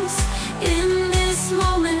flows. In this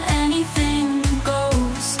moment anything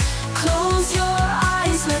goes. Close your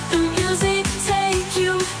eyes, let the music take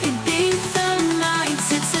you. Ibiza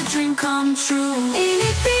nights, it's a dream come true. In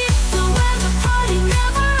Ibiza where the party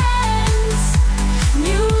never ends.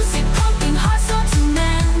 Music pumping, hearts start to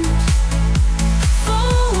mend.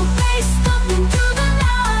 Full bass thumping through the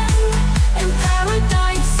night. In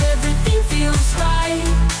paradise, everything feels right.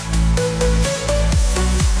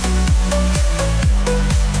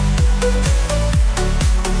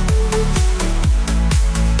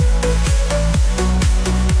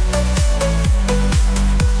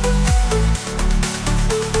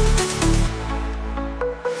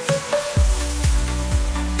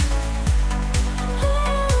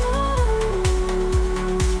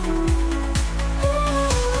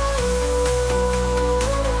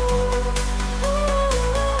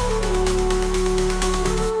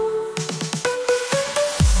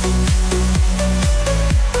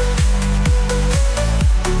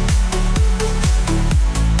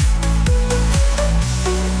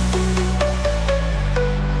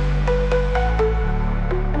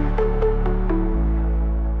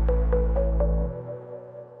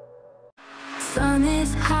 Sun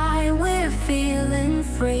is high, we're feeling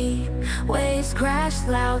free. Waves crash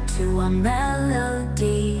loud to our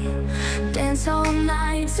melody. Dance all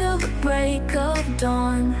night till the break of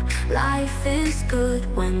dawn. Life is good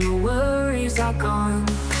when the worries are gone.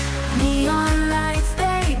 Neon lights,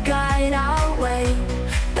 they guide our way.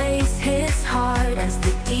 Bass hits hard as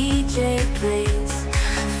the DJ plays.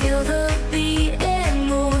 Feel the beat, it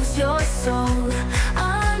moves your soul.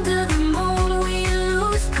 Under the moon, we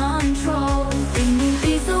lose control. In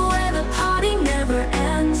Ibiza where the party never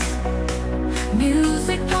ends.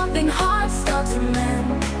 Music pumping, hearts start to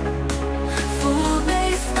mend. Full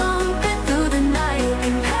bass thumping through the night.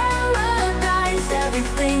 In paradise,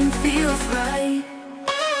 everything feels right.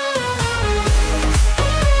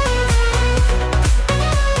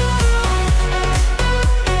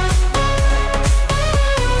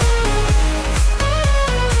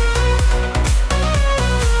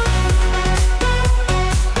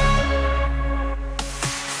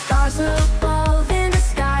 Stars above, in the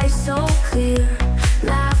sky so clear.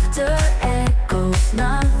 Laughter echoes,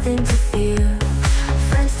 nothing to fear.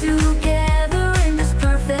 Friends together in this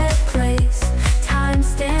perfect place. Time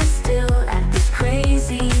stands still at this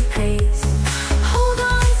crazy pace. Hold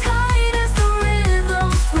on tight as the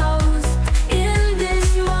rhythm flows. In this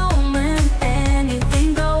moment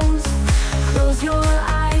anything goes. Close your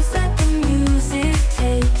eyes, let the music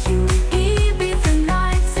take you. Ibiza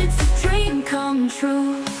nights, it's a dream come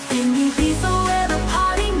true. In Ibiza where the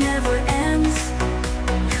party never ends.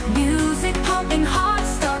 Music pumping, hearts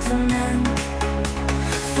start to mend.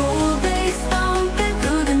 Full bass thumping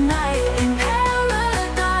through the night. In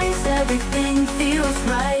paradise, everything feels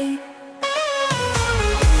right.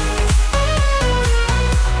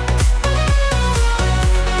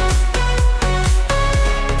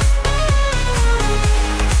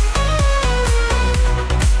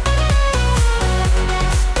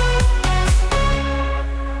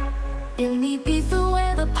 In Ibiza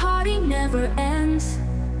where the party never ends.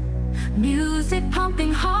 Music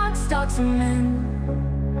pumping, hearts start to mend.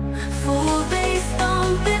 Full bass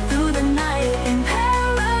thumping through the night. In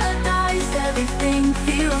paradise, everything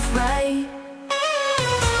feels right.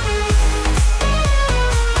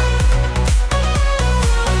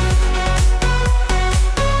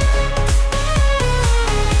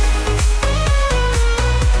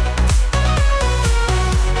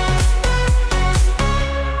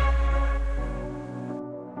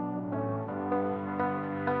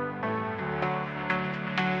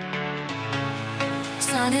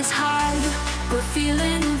 sun is hard, we're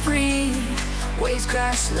feeling free. Waves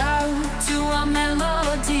crash loud to our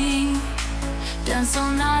melody. Dance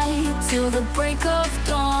all night till the break of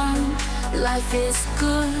dawn. Life is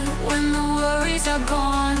good when the worries are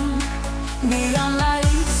gone. Neon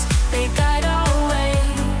lights, they guide our way.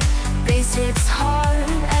 Bass hits hard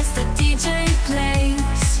as the DJ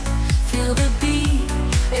plays. Feel the beat,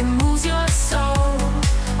 it moves your soul.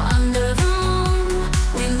 Under the moon,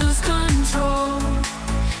 we lose control.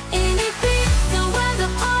 In Ibiza where the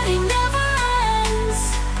party never ends.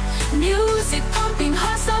 Music pumping,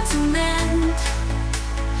 hearts start to mend.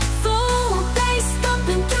 Full bass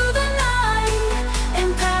thumping through the night. In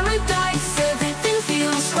paradise, everything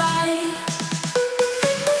feels right.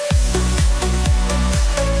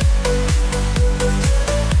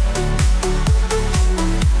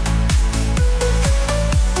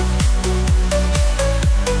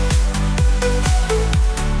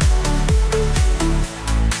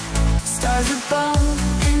 Stars above,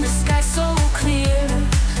 in the sky so clear.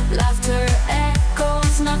 Laughter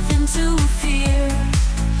echoes, nothing to fear.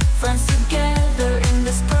 Friends together in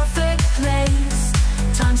this perfect place.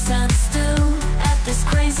 Time stands still at this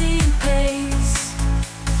crazy pace.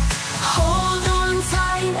 Hold on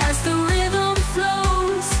tight as the rhythm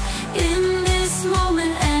flows. In this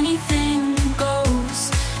moment anything goes.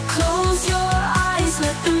 Close your eyes,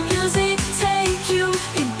 let the music take you.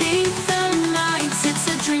 Ibiza nights, it's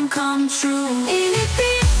a dream come true. In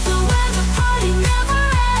Ibiza where the party never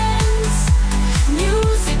ends.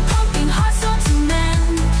 Music pumping, hearts start to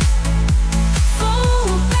mend. Full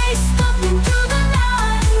bass thumping through the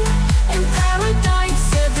night. In paradise,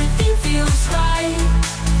 everything feels right.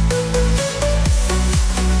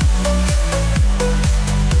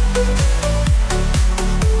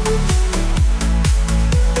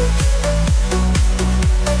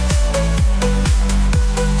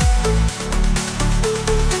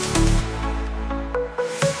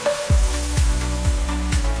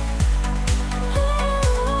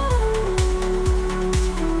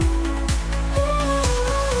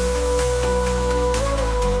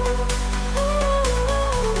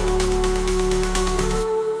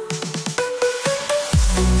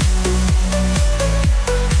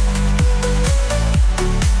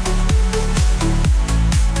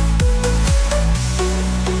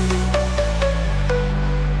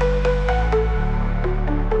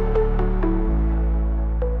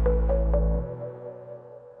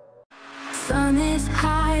 Sun is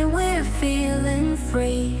high, we're feeling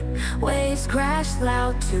free. Waves crash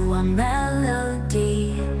loud to our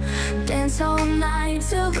melody. Dance all night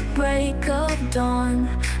till the break of dawn.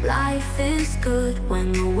 Life is good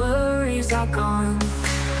when the worries are gone.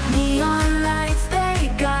 Neon lights,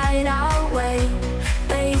 they guide our way.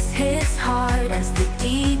 Bass hits hard as the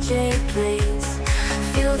DJ plays.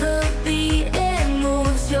 Feel the beat, it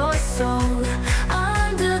moves your soul.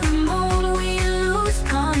 Under the moon, we lose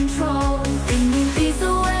control. In Ibiza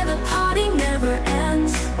where the party never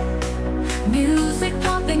ends. Music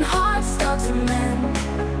pumping, hearts start to mend.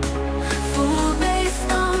 Full bass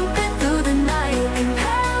thumping through the night. In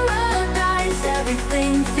paradise,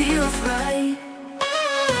 everything feels right.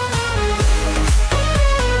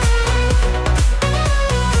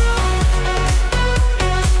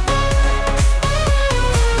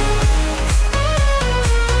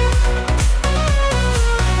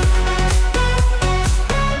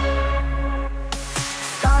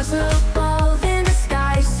 Stars above, in the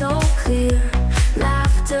sky so clear.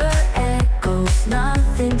 Laughter echoes,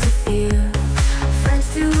 nothing to fear. Friends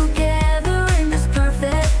together in this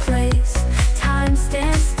perfect place. Time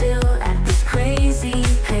stands still at this crazy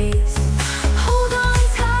pace. Hold on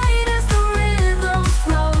tight as the rhythm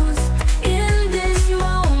flows. In this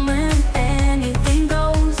moment anything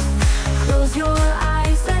goes. Close your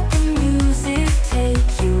eyes, let the music take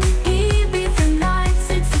you. Ibiza nights,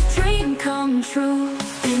 it's a dream come true.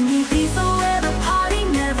 In Ibiza where the party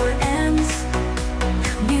never ends.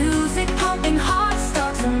 Music pumping, hearts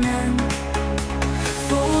start to mend.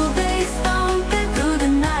 Full bass thumping through the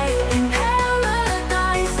night. In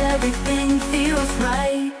paradise, everything feels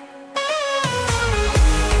right.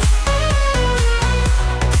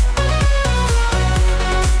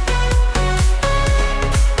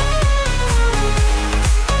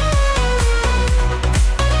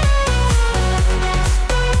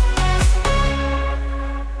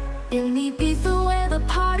 In Ibiza where the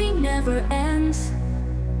party never ends.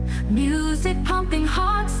 Music pumping,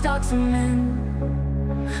 hearts start to mend.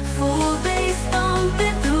 Full bass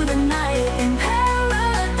thumping through the night. In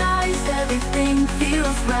paradise, everything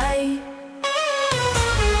feels right.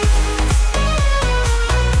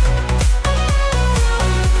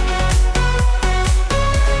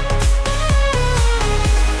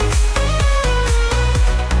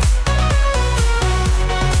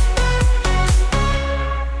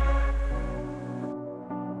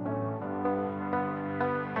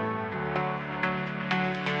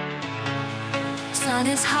 sun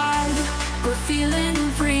is hard, we're feeling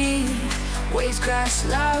free. Waves crash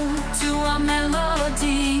loud to our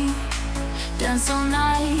melody. Dance all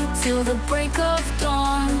night till the break of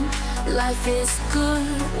dawn. Life is good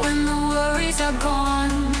when the worries are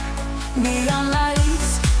gone. Neon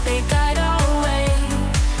lights, they guide our way.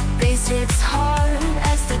 Bass hits hard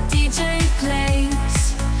as the DJ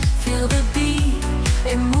plays. Feel the beat,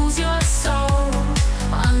 it moves your soul.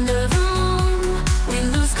 Under the moon, we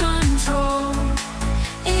lose control.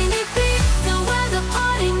 In Ibiza where the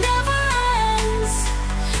party never ends.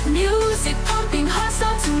 Music pumping, hearts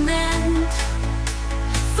start to mend.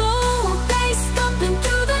 Full bass thumping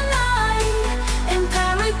through the night. In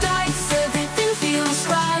paradise, everything feels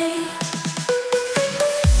right.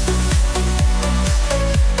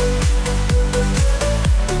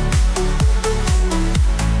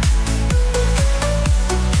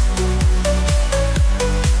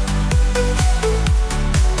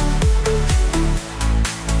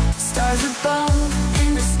 Stars above,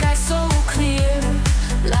 in the sky so clear.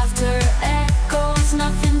 Laughter echoes,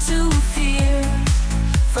 nothing to fear.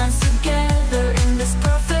 Friends together in this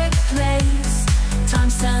perfect place. Time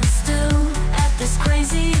stands still at this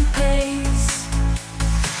crazy pace.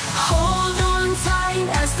 Hold on tight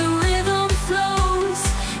as the rhythm flows.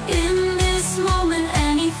 In this moment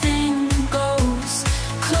anything goes.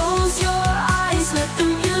 Close your eyes, let the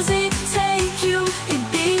music take you.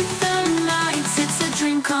 Ibiza nights, it's a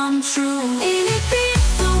dream come true. In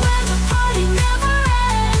Ibiza where the party never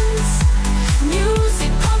ends.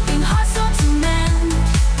 Music pumping, hearts start to mend.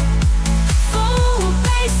 Full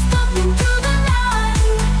bass thumping through the night.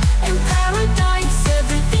 In paradise,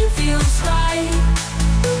 everything feels right.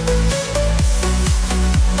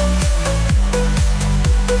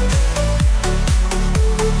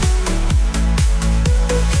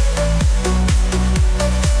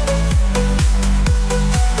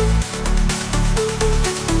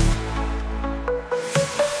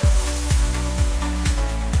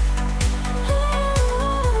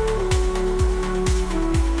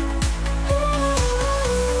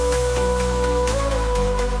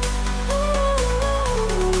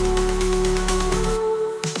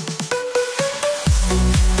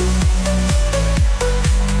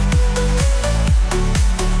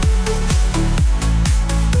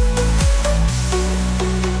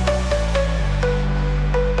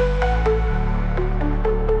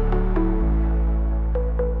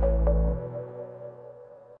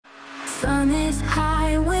 Sun is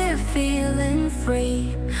high, we're feeling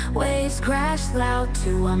free. Waves crash loud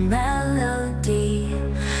to our melody.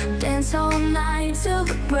 Dance all night till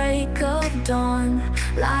the break of dawn.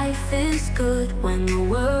 Life is good when the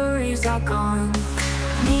worries are gone.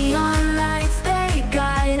 Neon lights, they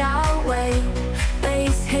guide our way.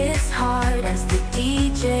 Bass hits hard as the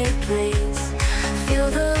DJ plays. Feel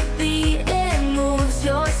the beat, it moves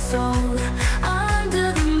your soul.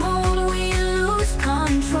 Under the moon, we lose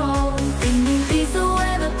control. In Ibiza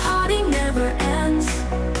where the party never ends.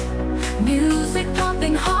 Music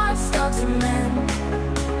pumping, hearts start to mend.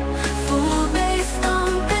 Full bass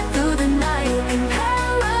thumping through the night. In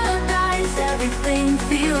paradise, everything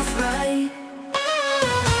feels right.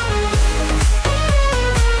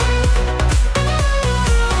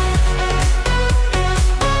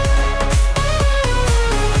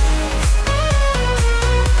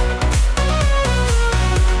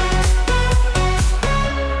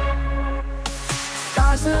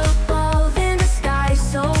 Stars above, in the sky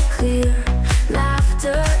so clear.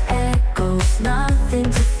 Laughter echoes, nothing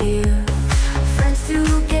to fear. Friends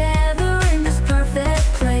together in this perfect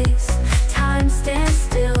place. Time stands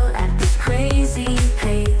still at this crazy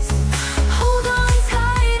pace. Hold on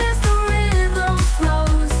tight as the rhythm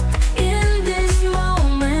flows. In this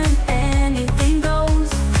moment anything goes.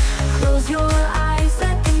 Close your eyes,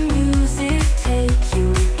 let the music take you.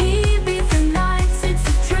 Ibiza nights, it's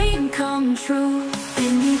a dream come true.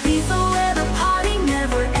 In Ibiza where the party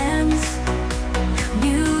never ends.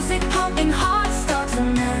 Music pumping, hearts start to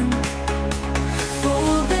mend.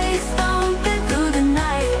 Full bass thumping through the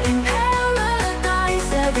night. In paradise,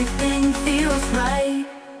 everything feels right.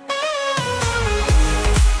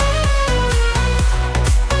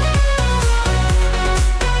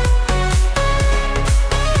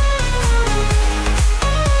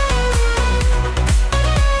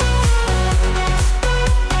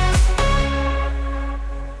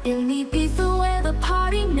 In Ibiza where the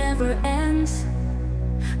party never ends.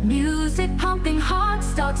 Music pumping, hearts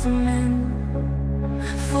start to mend.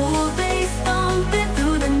 Full bass thumping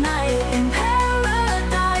through the night. In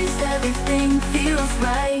paradise, everything feels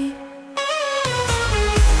right.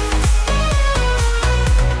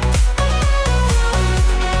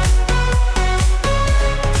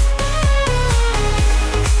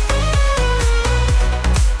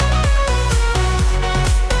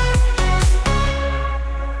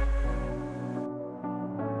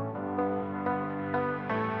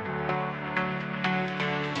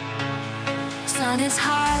 sun is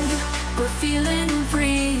hard, we're feeling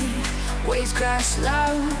free. Waves crash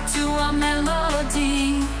loud to our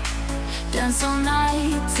melody. Dance all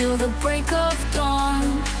night till the break of dawn.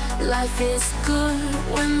 Life is good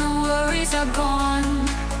when the worries are gone.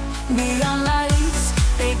 Neon lights,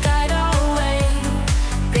 they guide our way.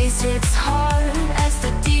 Bass hits hard as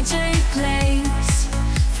the DJ plays.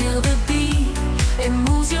 Feel the beat, it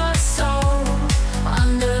moves your soul.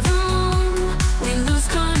 Under the moon, we lose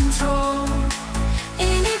control.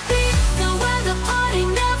 In Ibiza where the party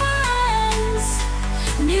never ends.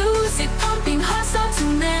 Music pumping, hearts start to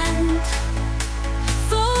mend.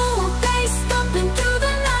 Full bass thumping through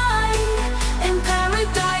the night. In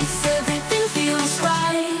paradise, everything feels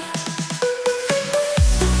right.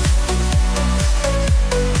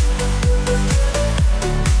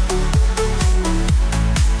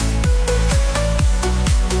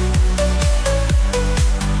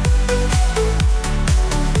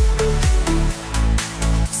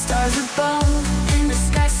 Stars above, in the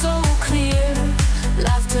sky so clear.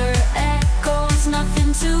 Laughter echoes,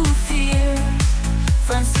 nothing to fear.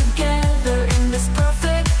 Friends together in this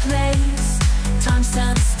perfect place. Time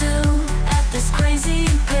stands still at this crazy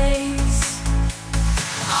pace.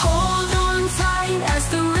 Hold on tight as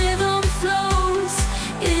the rhythm flows.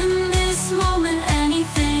 In this moment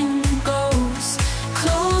anything goes.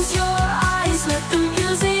 Close your eyes, let the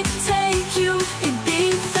music take you.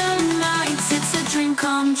 Ibiza nights, it's a dream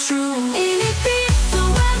come true. In Ibiza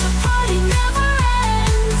where the party never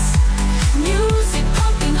ends. Music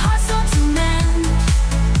pumping, hearts start to mend.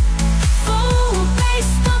 Full bass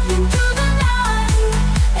thumping through the night.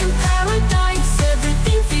 In paradise,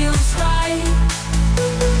 everything feels right.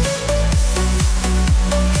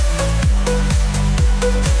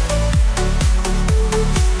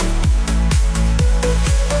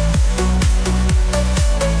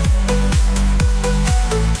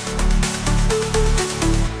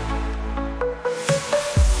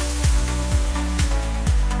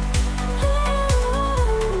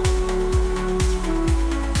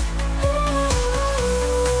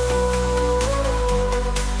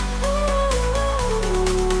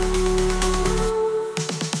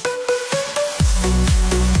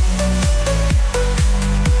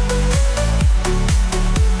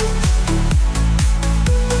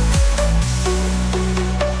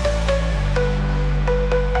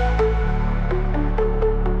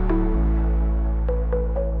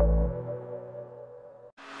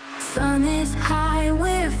 Sun is high,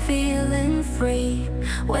 we're feeling free.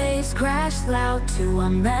 Waves crash loud to our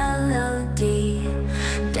melody.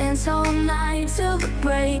 Dance all night till the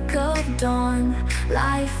break of dawn.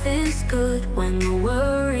 Life is good when the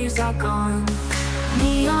worries are gone.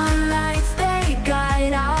 Neon lights, they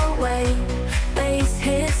guide our way. Bass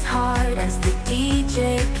hits hard as the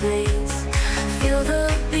DJ plays. Feel the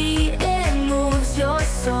beat, it moves your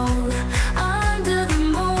soul. Under the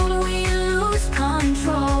moon, we lose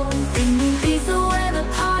control. In Ibiza where the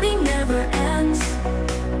party never ends.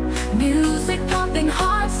 Music pumping,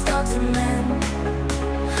 hearts start to mend.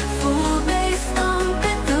 Full bass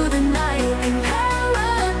thumping through the night. In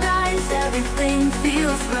paradise, everything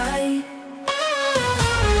feels right.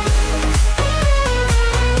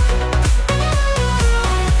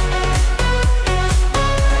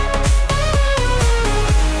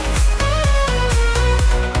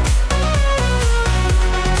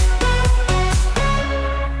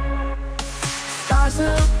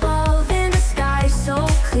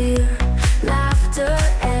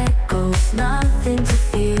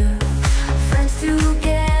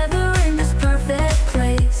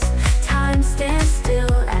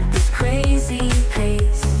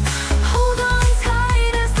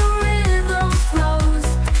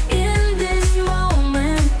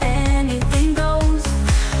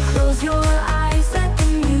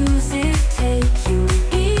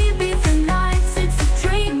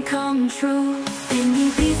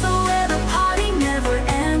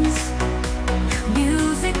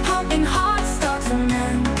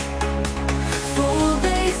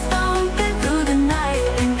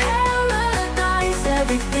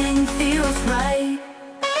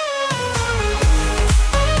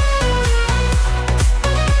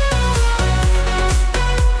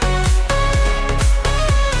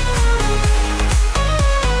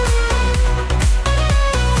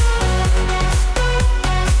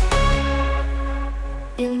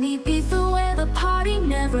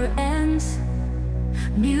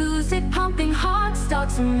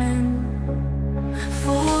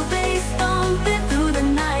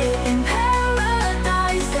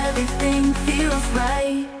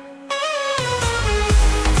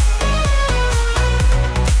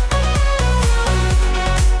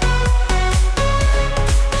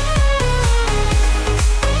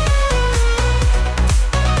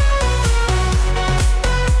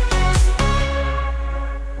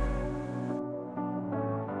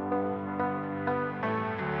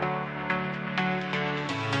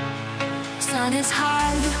 sun is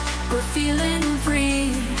hard, we're feeling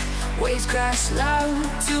free. Waves crash loud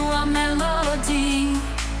to our melody.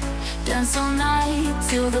 Dance all night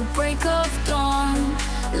till the break of dawn.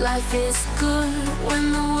 Life is good when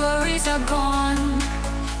the worries are gone.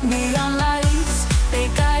 Neon lights, they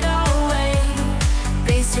guide our way.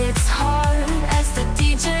 Bass hits hard as the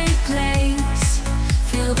DJ plays.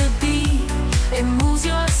 Feel the beat, it moves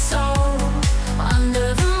your soul. Under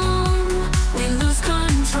the moon, we lose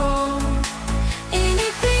control. In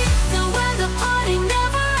Ibiza where the party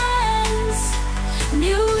never ends.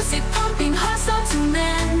 Music pumping, hearts start to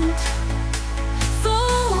mend.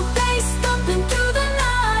 Full bass thumping through the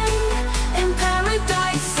night. In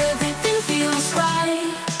paradise, everything feels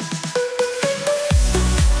right.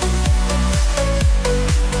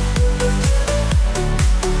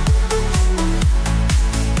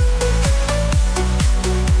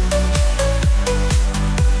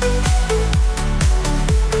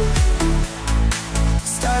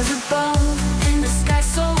 Stars above, in the sky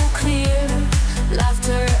so clear.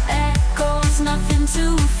 Laughter echoes, nothing to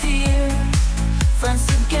fear. Friends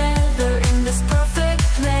together in this perfect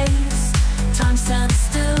place. Time stands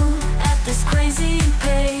still at this crazy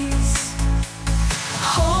pace.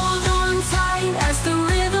 Hold on tight as the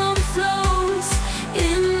rhythm flows.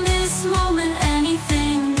 In this moment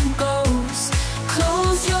anything goes.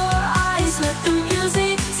 Close your eyes, let the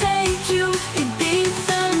music take you.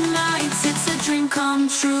 Ibiza nights, it's a dream come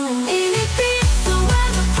true. In Ibiza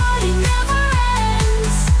where the party never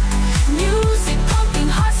ends. Music pumping,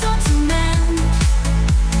 hearts start to mend.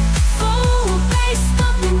 Full bass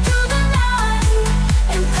thumping through the night.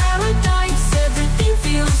 In paradise, everything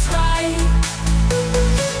feels right.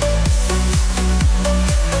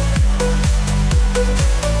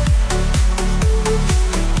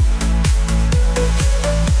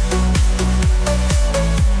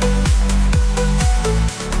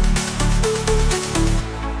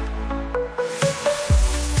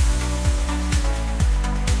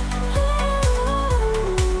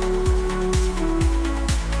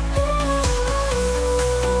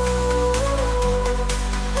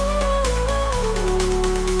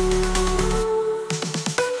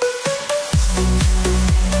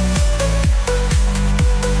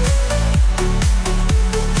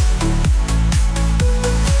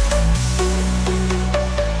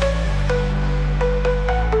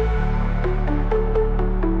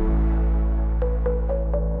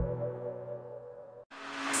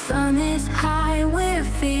 Sun is high, we're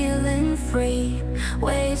feeling free.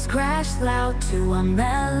 Waves crash loud to our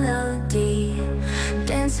melody.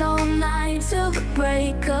 Dance all night till the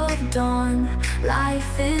break of dawn.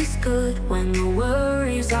 Life is good when the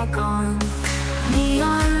worries are gone.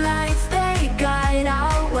 Neon lights, they guide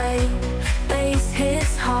our way. Bass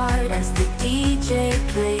hits hard as the DJ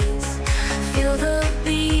plays. Feel the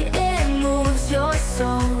beat, it moves your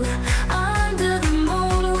soul. Under the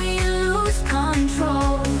moon, we lose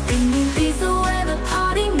control. In Ibiza where the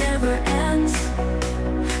party never ends.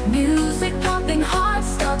 Music pumping, hearts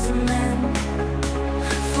start to mend.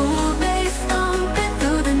 Full bass thumping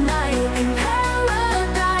through the night. In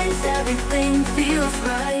paradise, everything feels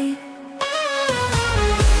right.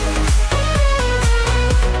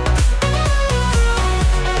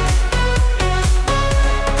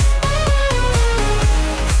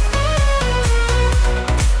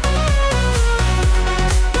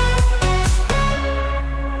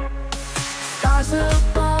 Stars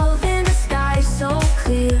above, in the sky so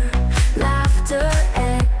clear. Laughter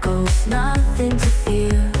echoes, nothing to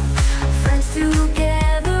fear. Friends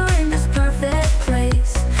together in this perfect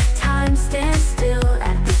place. Time stands still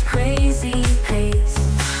at this crazy pace.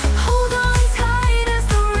 Hold on tight as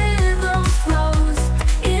the rhythm flows.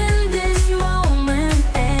 In this moment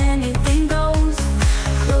anything goes.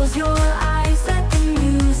 Close your eyes, let the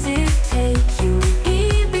music take you.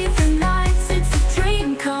 Ibiza nights, it's a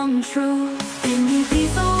dream come true. In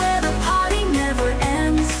Ibiza where the party never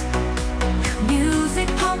ends. Music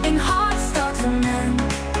pumping, hearts start to mend.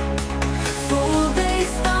 Full bass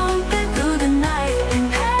thumping through the night. In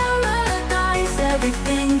paradise,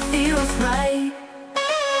 everything feels right.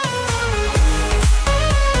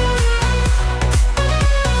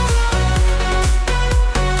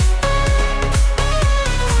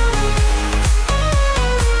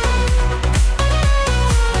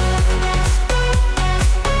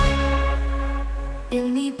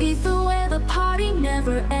 In Ibiza where the party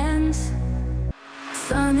never ends.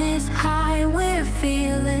 Sun is high, we're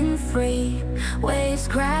feeling free. Waves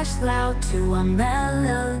crash loud to our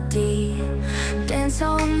melody. Dance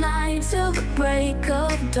all night till the break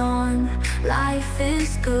of dawn. Life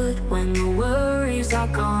is good when the worries are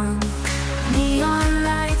gone. Neon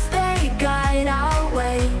lights, they guide our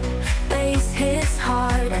way. Bass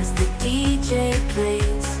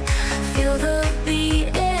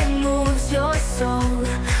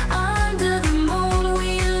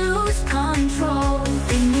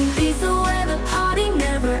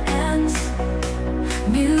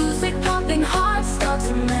Music pumping, heart starts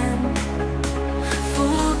to mend.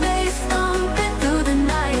 Full bass thumping through the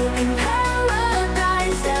night. In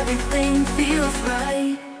paradise, everything feels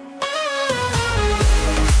right.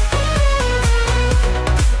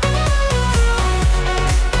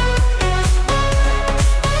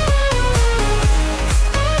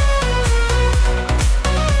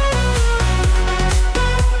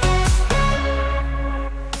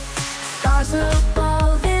 Stars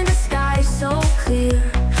above in the sky so clear.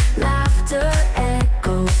 Laughter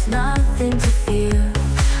echoes, nothing to fear.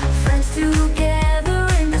 Friends together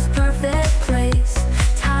in this perfect place.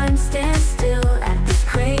 Time stands still at this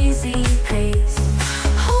crazy pace.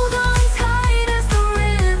 Hold on tight as the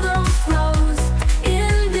rhythm flows.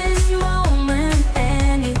 In this moment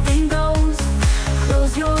anything goes.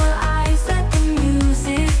 Close your eyes, let the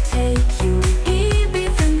music take you.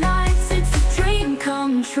 Ibiza nights, it's a dream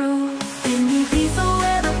come true. In Ibiza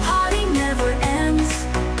where the party never ends.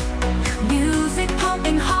 Music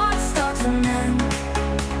pumping, heart starts to mend.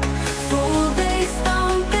 Full bass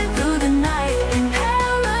thumping through the night. In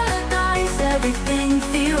paradise, everything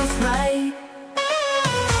feels right.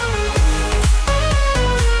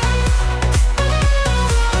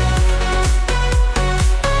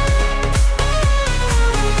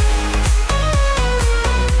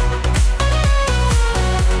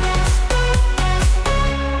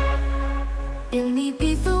 In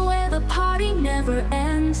Ibiza where the party never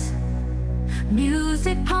ends.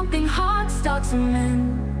 Music pumping, heart starts to mend.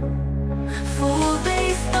 Full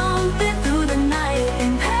bass thumping through the night.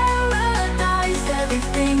 In paradise,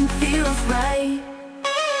 everything feels right.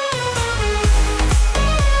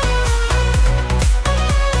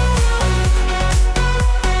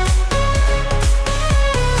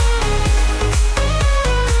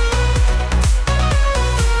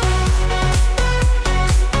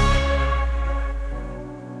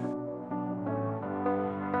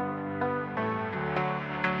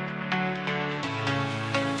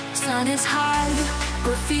 Sun is high,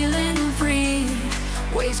 we're feeling free.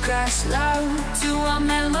 Waves crash loud to our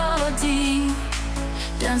melody.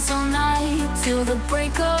 Dance all night till the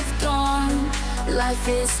break of dawn. Life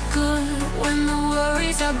is good when the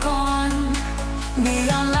worries are gone.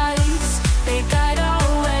 Neon lights, they guide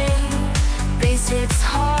our way. Bass hits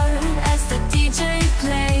hard as the DJ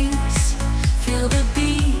plays. Feel the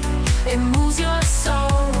beat, it moves your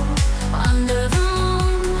soul. Under the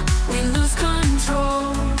moon, we lose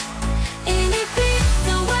control. In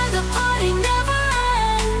Ibiza where the party never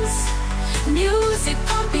ends. Music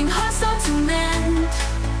pumping, hearts start to mend.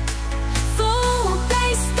 Full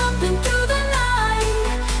bass thumping through the night.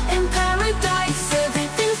 In paradise,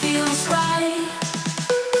 everything feels right.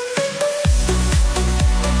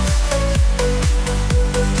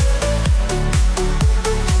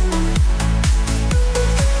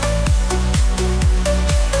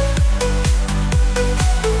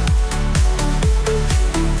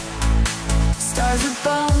 Stars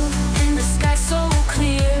above in the sky so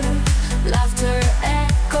clear. Laughter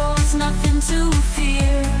echoes, nothing to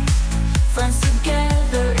fear. Friends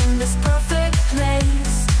together in this perfect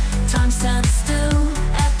place. Time stands still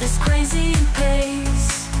at this crazy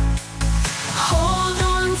pace. Hold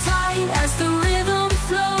on tight as the rhythm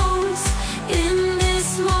flows. In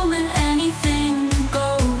this moment anything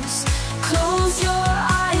goes. Close your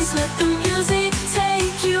eyes, let the music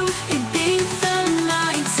take you. Ibiza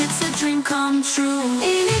nights, it's a dream come true.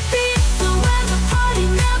 In Ibiza where the party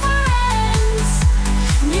never ends.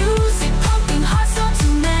 Music pumping, hearts start to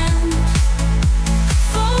mend.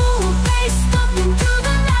 Full bass thumping through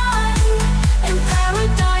the night. In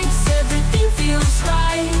paradise, everything feels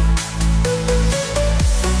right.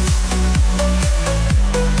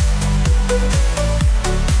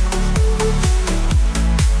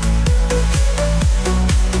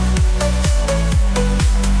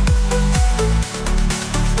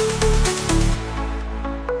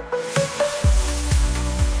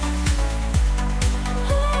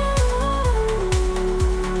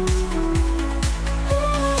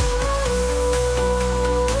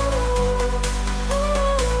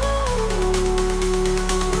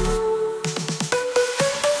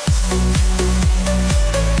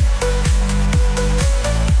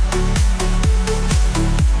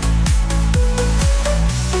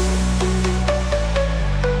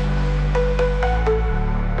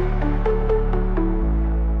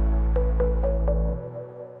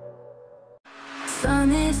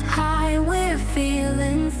 Sun is high, we're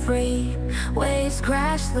feeling free. Waves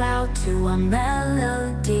crash loud to our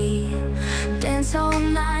melody. Dance all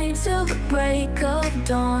night till the break of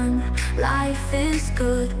dawn. Life is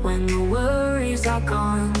good when the worries are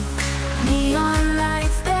gone. Neon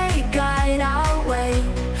lights, they guide our way.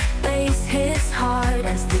 Bass hits hard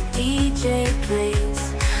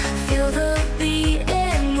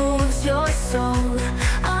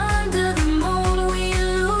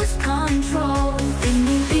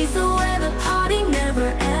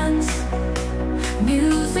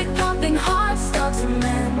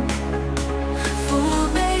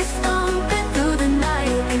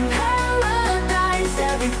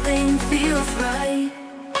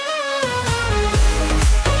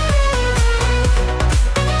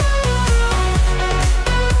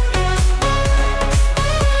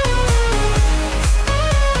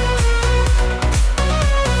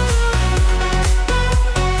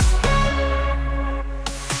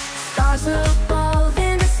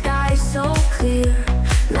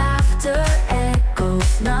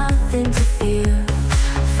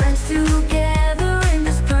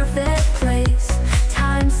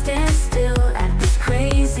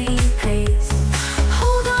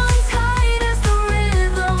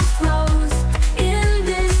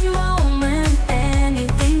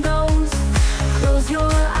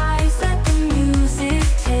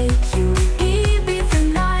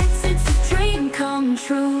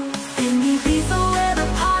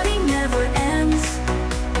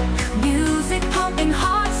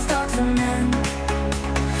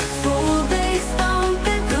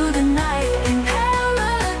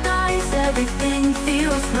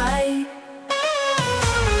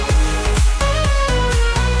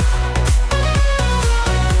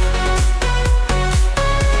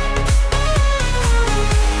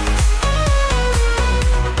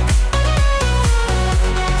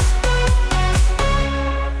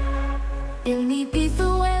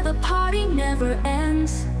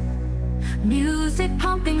Music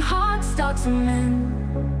pumping hard starts to mend.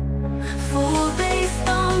 Full bass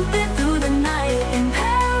thumping through the night. In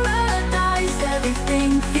paradise,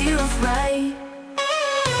 everything feels right.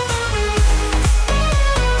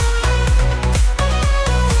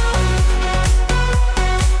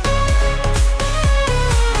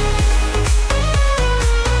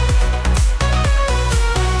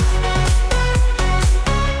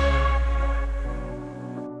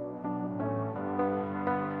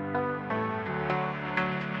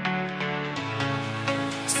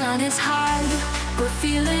 Sun is hard, we're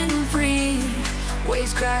feeling free.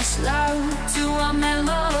 Waves crash loud to our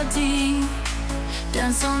melody.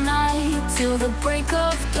 Dance all night till the break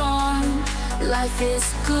of dawn. Life is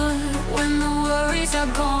good when the worries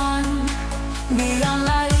are gone. Neon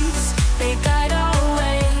lights, they guide our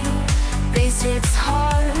way. Bass hits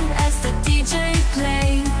hard as the DJ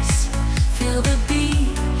plays. Feel the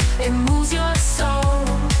beat, it moves your soul.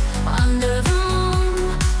 Under the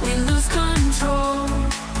moon, we lose control.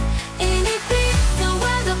 In Ibiza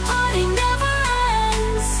where the party never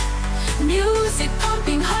ends. Music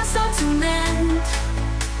pumping, hearts start to mend.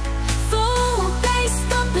 Full bass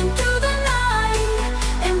thumping through the night.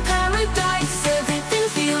 In paradise, everything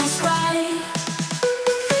feels right.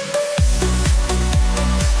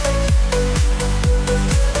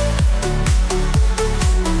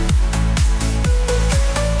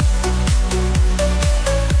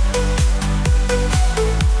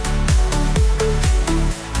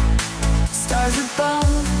 Stars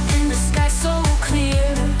above, in the sky so clear.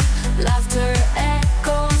 Laughter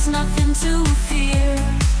echoes, nothing to fear.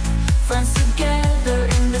 Friends together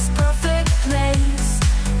in this perfect place.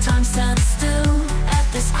 Time stands still at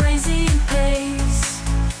this crazy pace.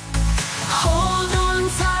 Hold on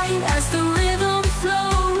tight as the rhythm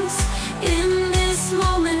flows. In this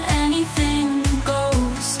moment anything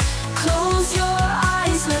goes. Close your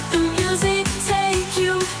eyes, let the music take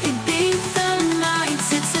you. Ibiza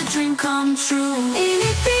nights, it's a dream come true. In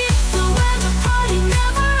Ibiza where the party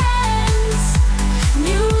never ends.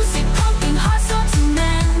 Music pumping, hearts start to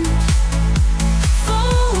mend.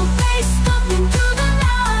 Full bass thumping through the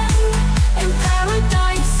night. In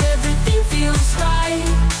paradise, everything feels right.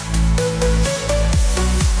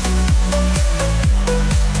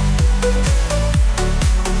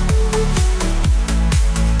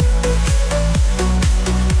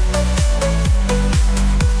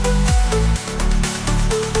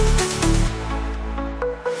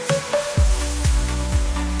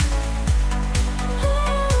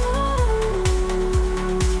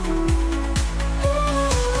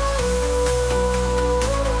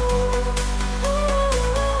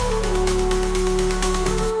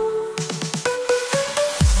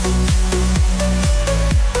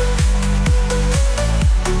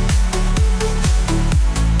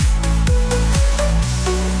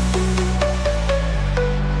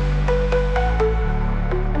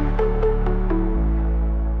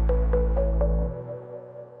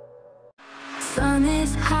 Sun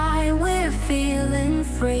is high, we're feeling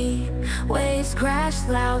free. Waves crash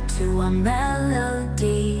loud to our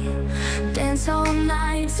melody. Dance all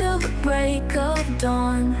night till the break of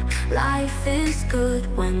dawn. Life is good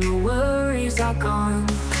when the worries are gone.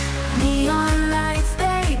 Neon lights,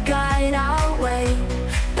 they guide our way.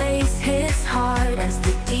 Bass hits hard as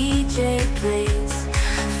the DJ plays.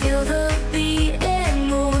 Feel the beat, it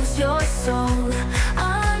moves your soul.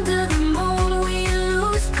 Under the moon, we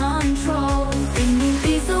lose control. In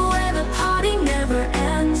Ibiza where the party never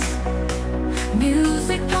ends.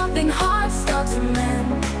 Music pumping, hearts start to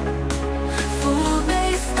mend. Full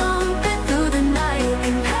bass thumping through the night.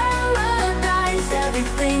 In paradise,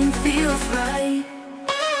 everything feels right.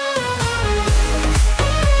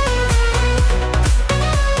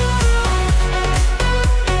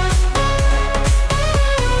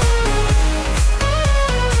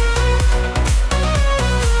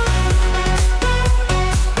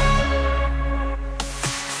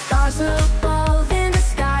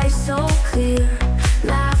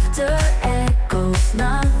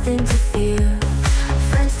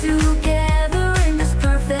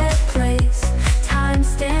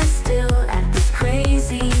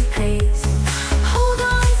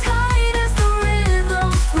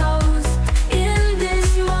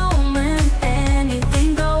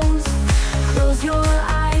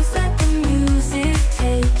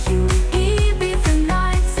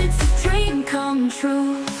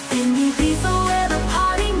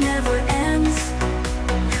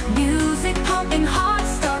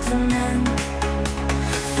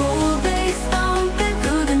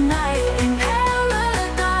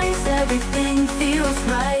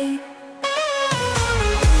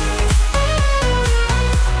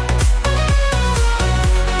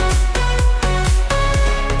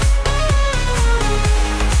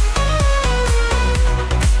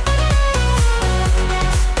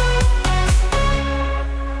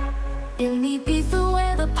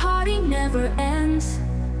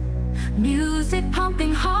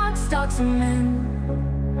 pumping, heart starts to mend.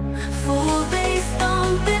 Full bass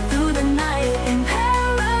thumping through the night. In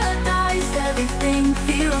paradise, everything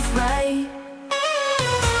feels right.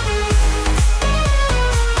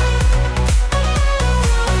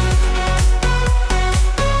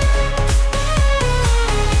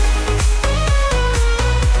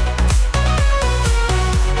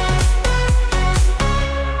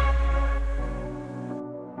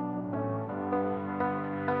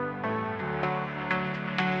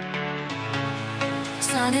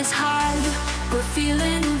 Sun is high, we're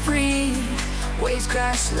feeling free. Waves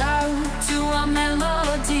crash loud to our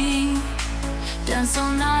melody. Dance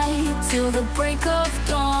all night till the break of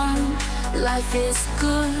dawn. Life is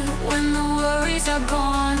good when the worries are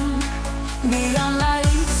gone. Neon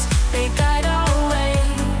lights, they guide our way.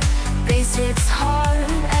 Bass hits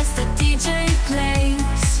hard as the DJ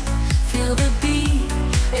plays. Feel the beat,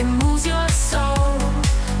 it moves your soul.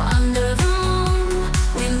 Under the moon,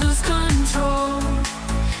 we lose control.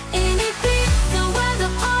 In Ibiza where the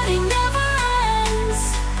party never ends.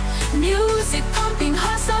 Music pumping,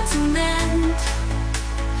 hearts start to mend.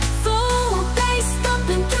 Full bass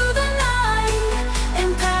thumping through the night. In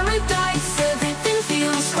paradise, everything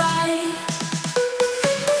feels right.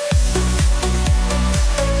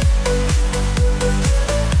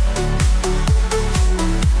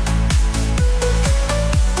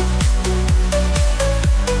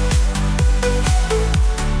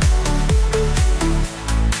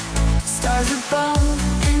 Stars above,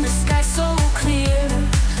 in the sky so clear.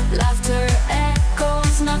 Laughter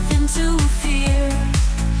echoes, nothing to fear.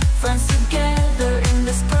 Friends together in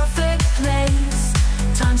this perfect place.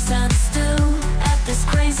 Time stands still at this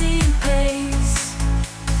crazy pace.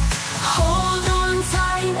 Hold on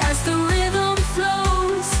tight as the rhythm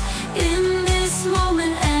flows. In this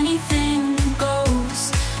moment anything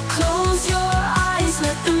goes. Close your eyes,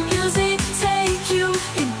 let the music take you.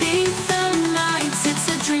 Ibiza nights, it's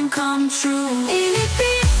a dream come true. In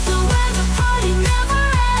Ibiza where the party never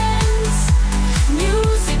ends.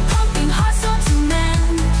 Music pumping, hearts start to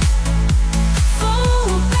mend. Full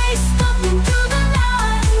bass thumping through the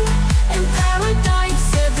night. In paradise,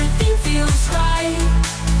 everything feels right.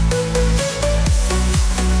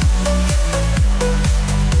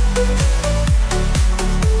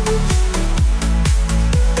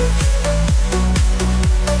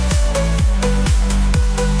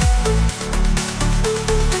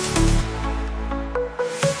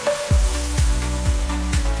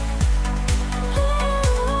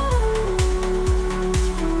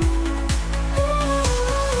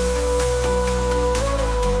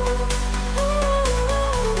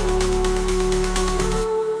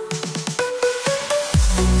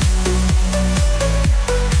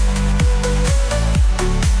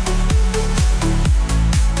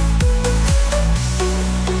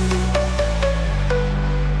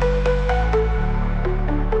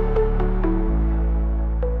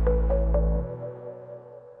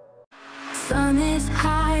 Sun is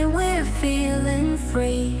high, we're feeling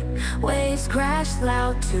free. Waves crash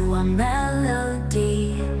loud to our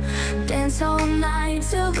melody. Dance all night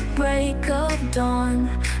till the break of dawn.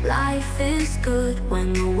 Life is good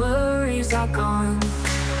when the worries are gone.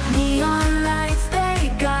 Neon lights,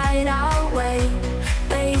 they guide our way.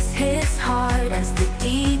 Bass hits hard as the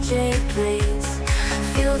DJ plays.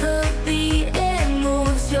 Feel the beat, it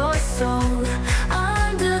moves your soul.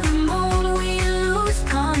 Under the moon, we lose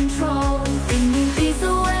control. In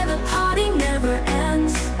Ibiza where the party never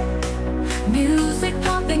ends. Music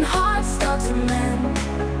pumping, hearts start to mend.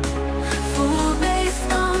 Full bass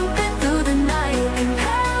thumping through the night. In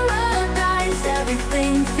paradise,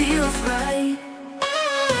 everything feels right.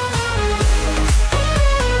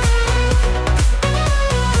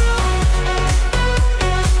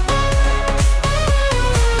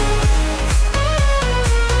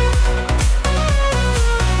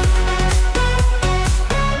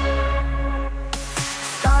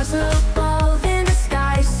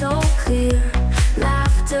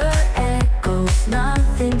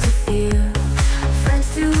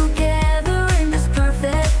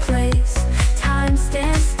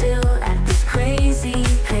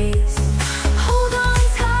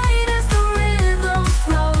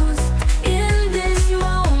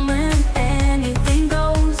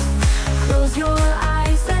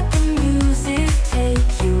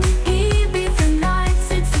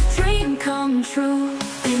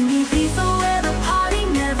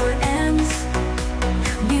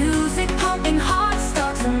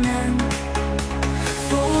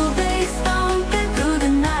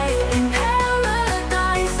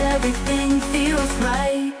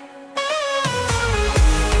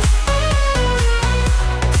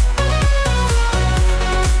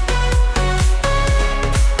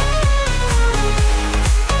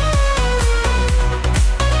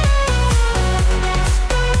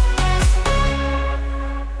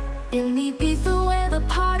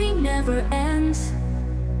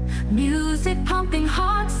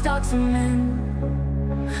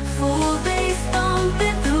 Full bass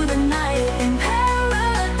thumping through the night. In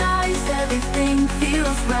paradise, everything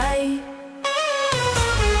feels right.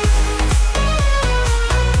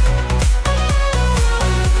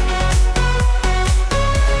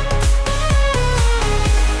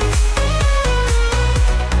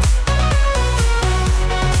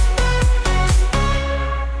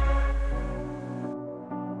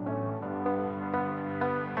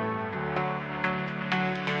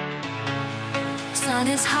 Sun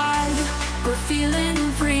is hard, we're feeling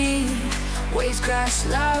free. Waves crash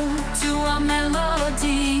loud to our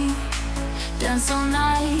melody. Dance all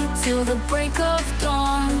night till the break of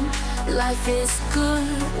dawn. Life is good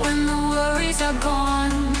when the worries are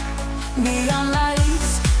gone. Neon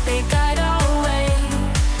lights, they guide our way.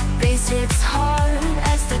 Bass hits hard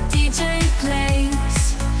as the DJ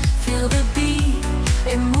plays. Feel the beat,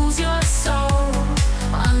 it moves your soul.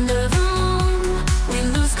 Under the moon, we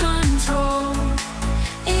lose control.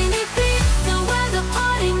 In Ibiza where the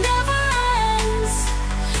party never ends.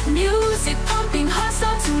 Music pumping, hearts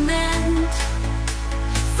start to mend.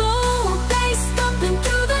 Full bass thumping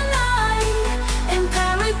through the night. In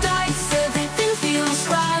paradise, everything feels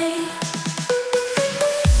right.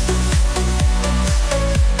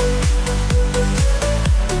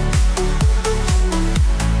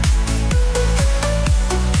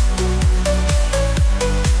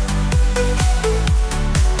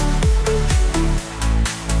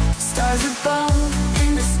 Stars above,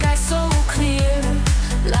 in the sky so clear.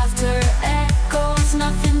 Laughter echoes,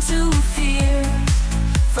 nothing to fear.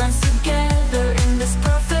 Friends together in this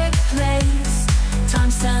perfect place.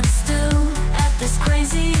 Time stands still at this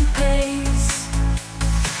crazy pace.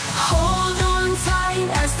 Hold on tight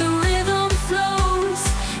as the rhythm flows.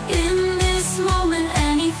 In this moment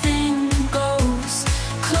anything goes.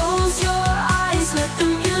 Close your eyes, let the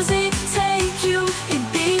music take you.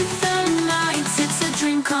 Ibiza nights, it's a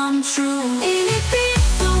dream come true. In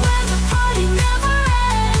Ibiza where the party never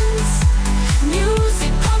ends.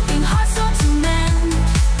 Music pumping, hearts start to mend.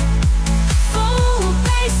 Full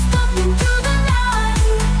bass thumping through the night.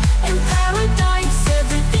 In paradise,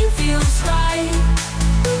 everything feels right.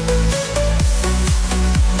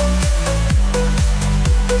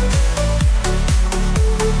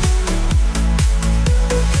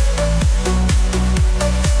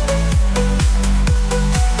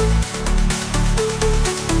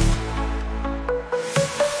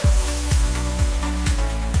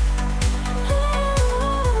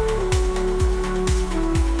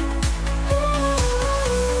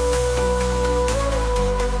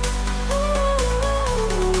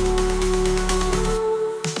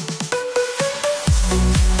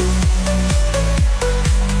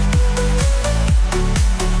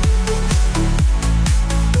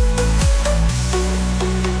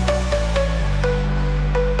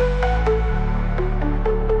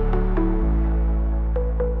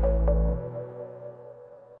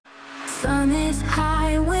 Sun is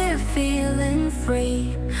high, we're feeling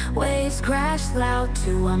free. Waves crash loud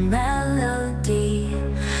to our melody.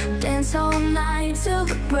 Dance all night till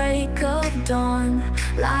the break of dawn.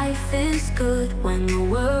 Life is good when the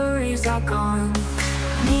worries are gone.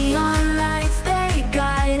 Neon lights, they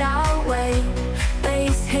guide our way.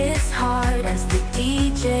 Bass hits hard as the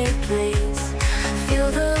DJ plays.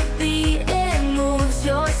 Feel the beat, it moves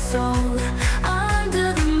your soul.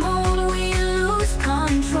 Under the moon, we lose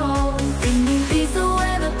control. In Ibiza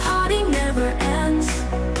where the party never ends.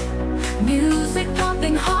 Music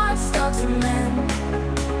pumping, hearts start to mend.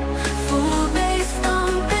 Full bass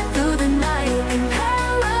thumping through the night. In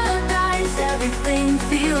paradise, everything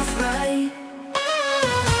feels right.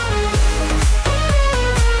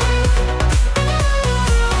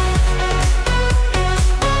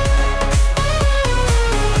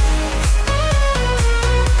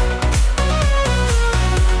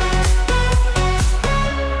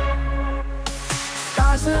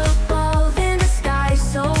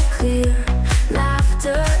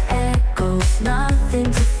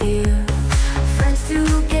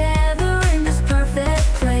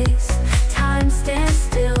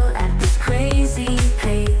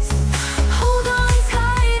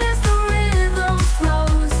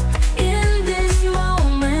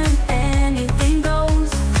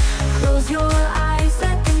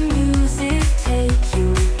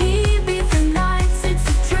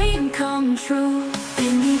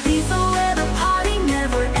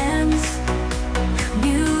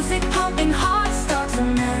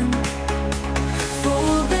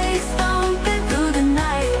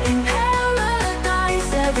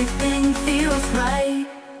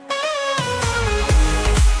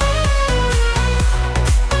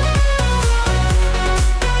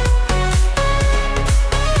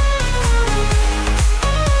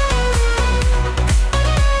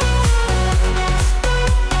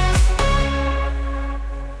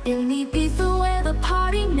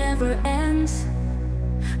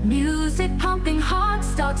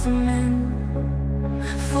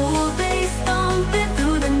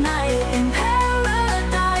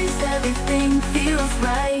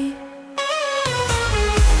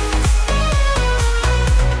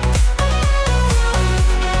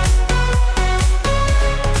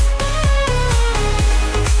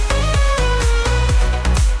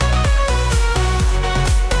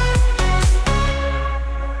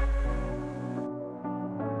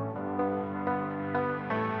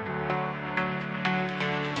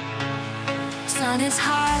 is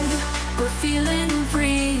hard, we're feeling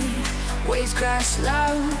free. Waves crash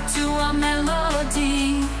loud to our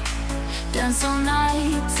melody. Dance all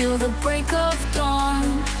night till the break of dawn.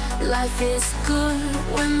 Life is good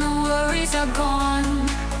when the worries are gone.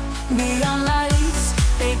 Neon lights,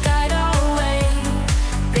 they guide our way.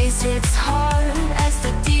 Bass hits hard as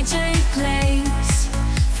the DJ plays.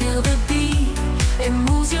 Feel the beat, it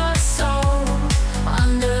moves your soul.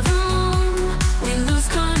 Under the moon, we lose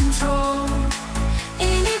control.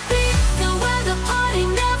 In Ibiza where the party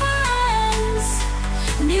never ends.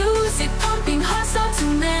 Music pumping, hearts start to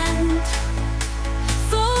mend.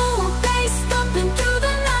 Full bass thumping through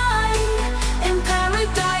the night. In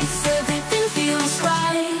paradise, everything feels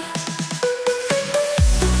right.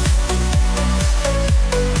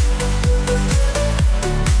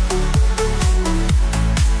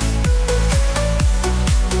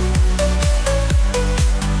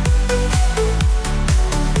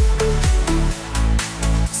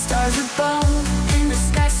 Stars above, in the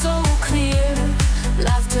sky so clear.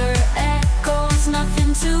 Laughter echoes,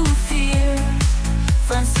 nothing to fear.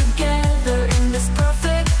 Friends together in this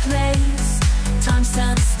perfect place. Time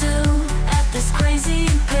stands still at this crazy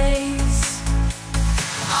pace.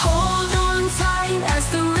 Hold on tight as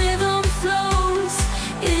the rhythm flows.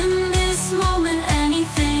 In this moment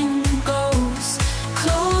anything goes.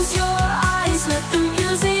 Close your eyes, let the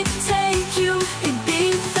music take you.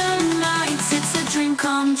 Ibiza nights, it's a dream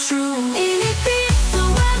come true. In Ibiza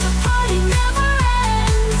where the party never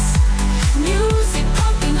ends. Music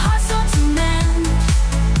pumping, hearts start to mend.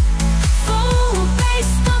 Full bass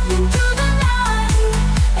thumping through the night.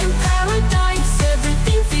 In paradise,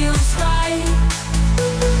 everything feels right.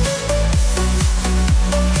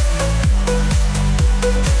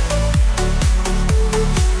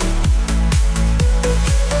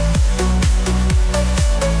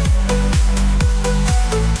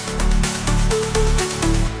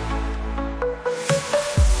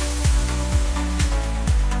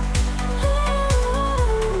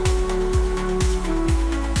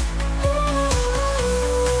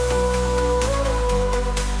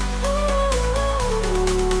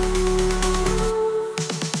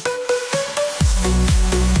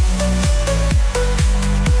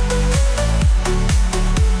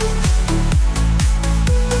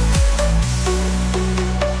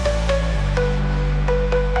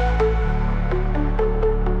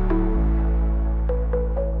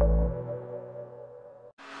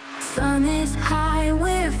 Sun is high,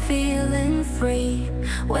 we're feeling free.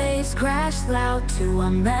 Waves crash loud to our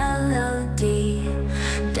melody.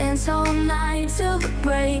 Dance all night till the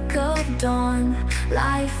break of dawn.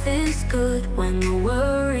 Life is good when the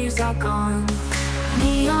worries are gone.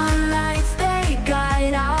 Neon lights, they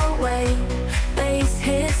guide our way. Bass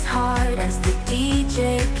hits hard as the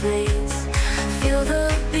DJ plays. Feel the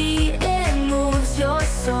beat, it moves your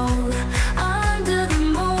soul. Under the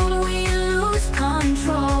moon, we lose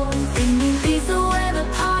control. In Ibiza where the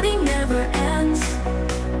party never ends.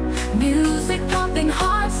 Music pumping,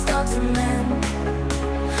 hearts start to mend.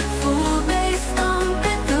 Full bass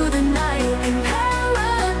thumping through the night. In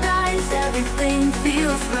paradise, everything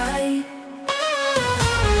feels right.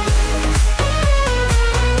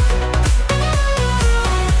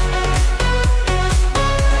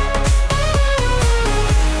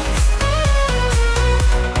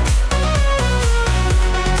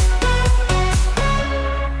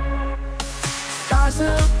 Stars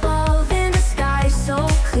above, in the sky so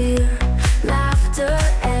clear. Laughter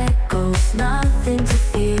echoes, nothing to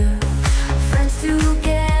fear. Friends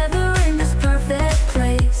together in this perfect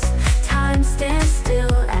place. Time stands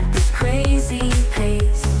still at this crazy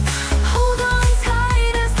pace. Hold on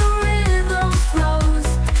tight as the rhythm flows.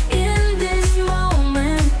 In this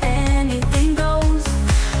moment anything goes.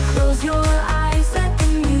 Close your eyes, let the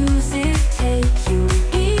music take you.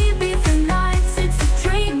 Ibiza nights, it's a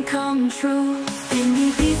dream come true. In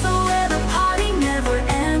Ibiza where the party never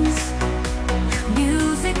ends.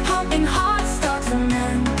 Music pumping, hearts start to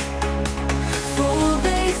mend. Full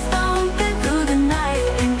bass thumping through the night.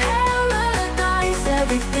 In paradise,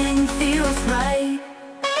 everything feels right.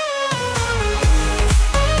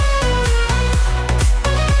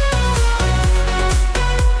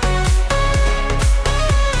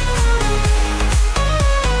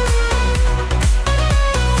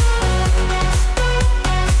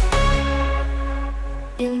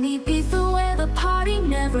 In Ibiza where the party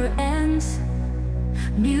never ends.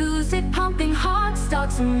 Music pumping, hearts start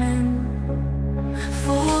to mend.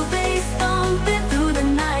 Full bass thumping through the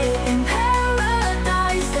night. In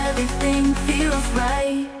paradise, everything feels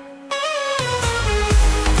right.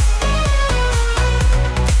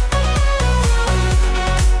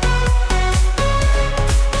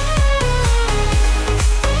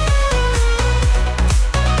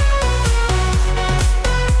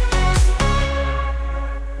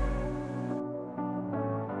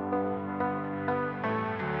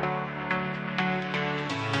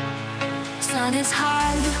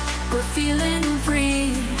 feeling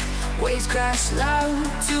free. Waves crash loud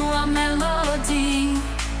to a melody.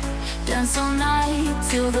 Dance all night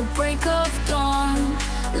till the break of dawn.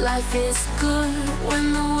 Life is good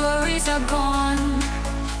when the worries are gone.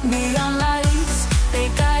 Neon lights, they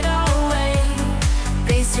guide our way.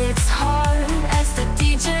 Bass hits hard as the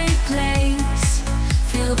DJ plays.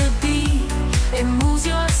 Feel the beat, it moves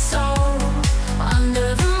your soul.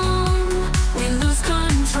 Under the moon, we lose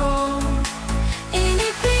control. In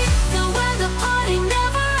Ibiza where the party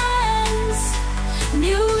never ends.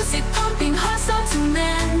 Music pumping, hearts start to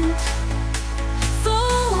mend.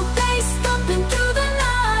 Full bass thumping through the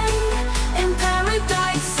night. In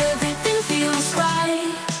paradise, everything feels right.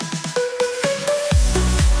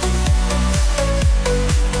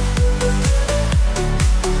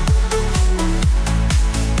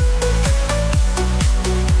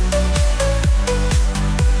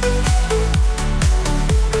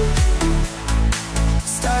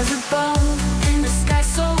 Stars above, in the sky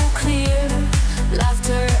so clear.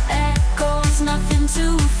 Laughter echoes, nothing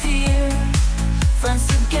to fear. Friends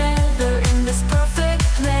together in this perfect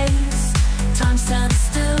place. Time stands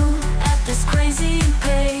still at this crazy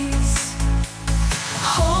pace.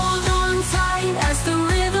 Hold on tight as the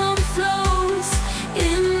rhythm flows.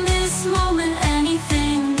 In this moment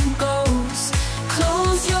anything goes.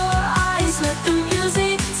 Close your eyes, let the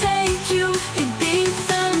music take you.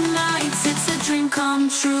 Ibiza nights, it's a dream come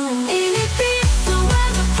true. In Ibiza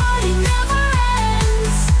where the party never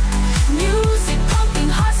ends. Music pumping,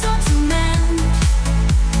 hearts start to mend.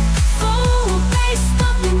 Full bass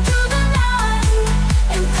thumping through the night.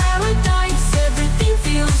 In paradise, everything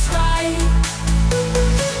feels right.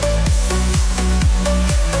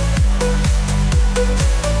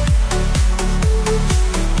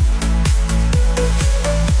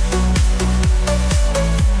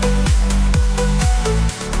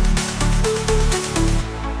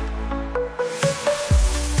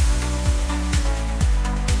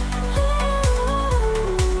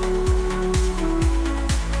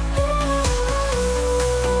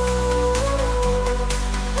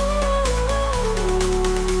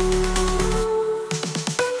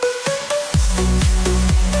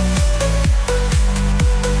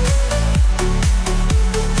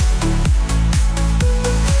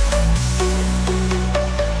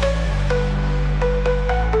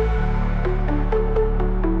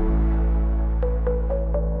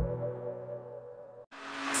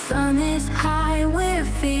 Sun is high, we're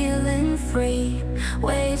feeling free.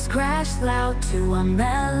 Waves crash loud to a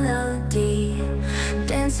melody.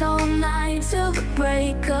 Dance all night till the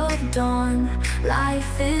break of dawn.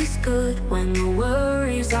 Life is good when the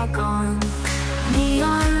worries are gone.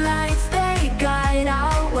 Neon lights, they guide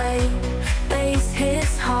our way. Bass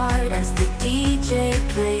hits hard as the DJ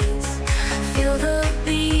plays. Feel the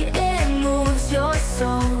beat, it moves your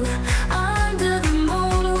soul. Under the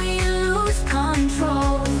moon, we lose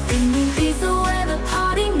control. In Ibiza where the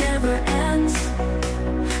party never ends.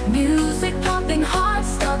 Music pumping, hearts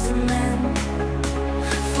start to mend.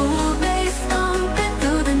 Full bass thumping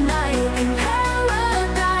through the night. In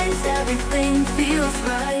paradise, everything feels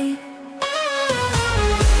right.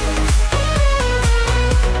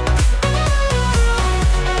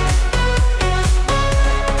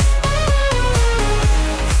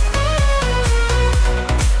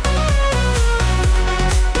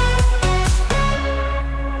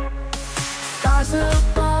 Stars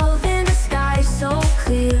above, in the sky so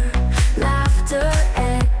clear. Laughter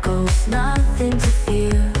echoes, nothing to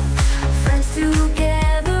fear. Friends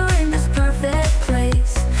together in this perfect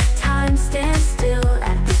place. Time stands still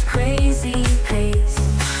at this crazy pace.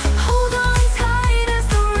 Hold on tight as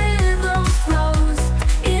the rhythm flows.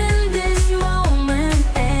 In this moment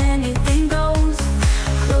anything goes.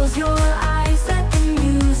 Close your eyes, let the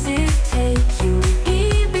music take you.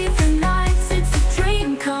 Ibiza nights, it's a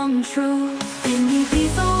dream come true. In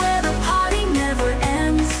Ibiza where the party never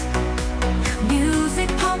ends. Music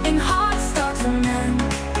pumping, hearts start to mend.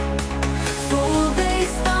 Full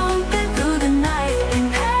bass thumping through the night. In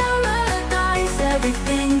paradise,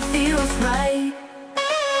 everything feels right.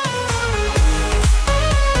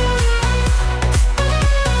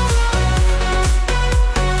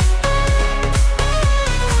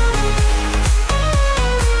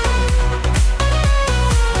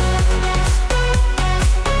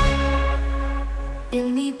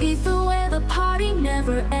 In Ibiza where the party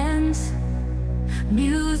never ends.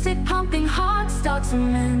 Music pumping, hearts start to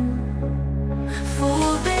mend.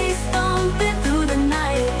 Full bass thumping through the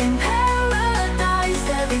night. In paradise,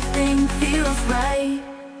 everything feels right.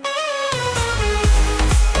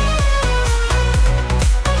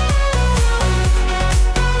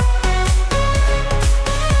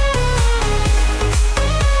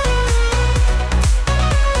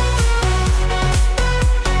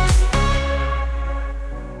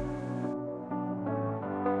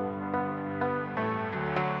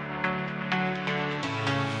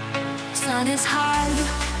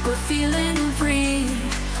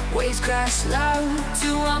 waves crash loud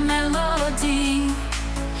to our melody.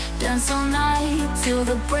 Dance all night till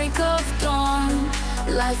the break of dawn.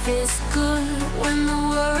 Life is good when the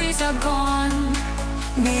worries are gone.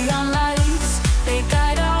 Neon lights, they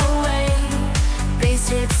guide our way. Bass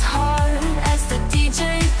hits hard as the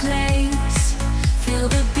DJ plays. Feel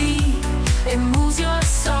the beat, it moves your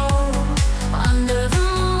soul. Under the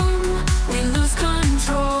moon, we lose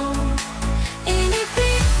control. In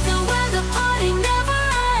Ibiza where the party never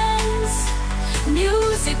ends.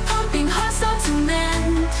 Music pumping, hearts start to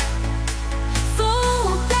mend.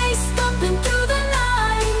 Full bass thumping through the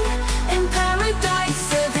night. In paradise,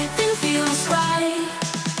 everything feels right.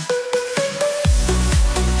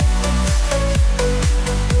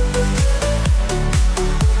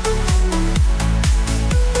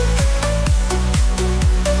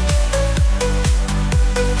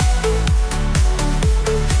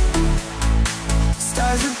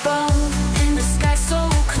 Stars above, in the sky so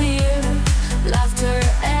clear. Laughter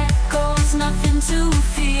echoes, nothing to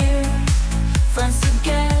fear. Friends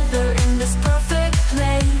together in this perfect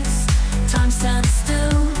place. Time stands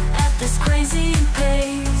still at this crazy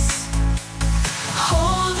pace.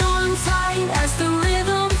 Hold on tight as the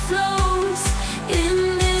rhythm flows.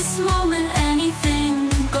 In this moment anything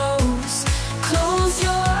goes. Close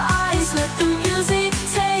your eyes, let the music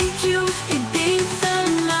take you. Ibiza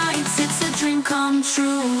nights, it's a dream come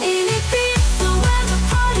true. In Ibiza where the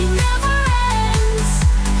party never ends.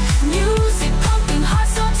 Music pumping,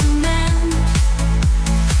 hearts start to mend.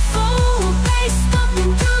 Full bass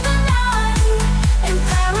thumping through the night. In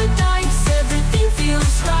paradise, everything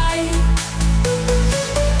feels right.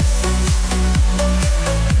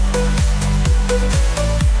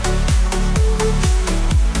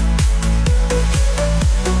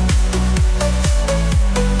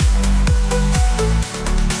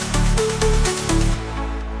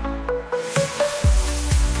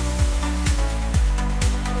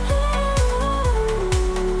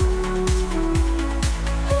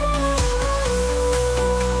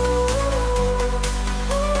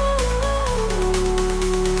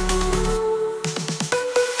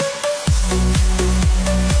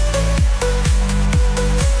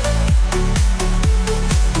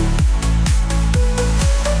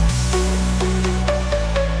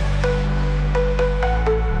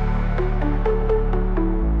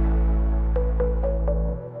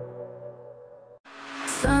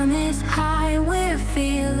 Sun is high, we're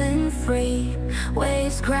feeling free.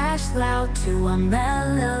 Waves crash loud to a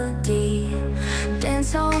melody.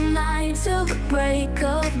 Dance all night till the break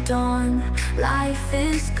of dawn. Life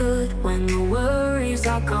is good when the worries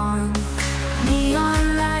are gone.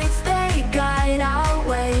 Neon lights, they guide our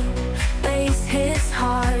way. Bass hits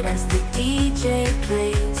hard as the DJ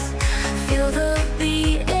plays. Feel the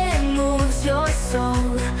beat, it moves your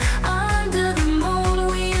soul. Under the moon,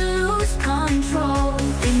 we lose control.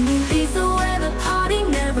 In Ibiza where the party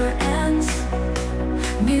never ends.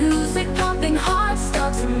 Music pumping, hearts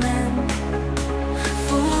start to mend.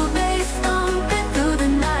 Full bass thumping through the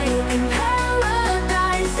night. In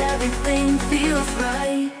paradise, everything feels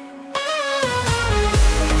right.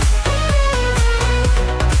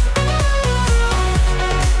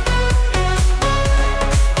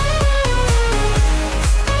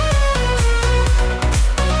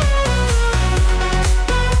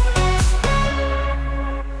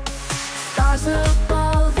 Stars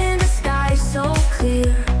above, in the sky so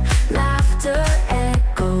clear. Laughter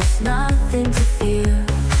echoes, nothing to fear.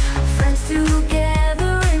 Friends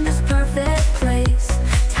together in this perfect place.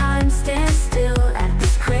 Time stands still at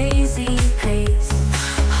this crazy pace.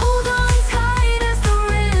 Hold on tight as the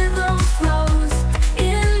rhythm flows.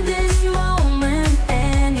 In this moment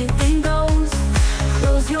anything goes.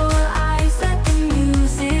 Close your eyes, let the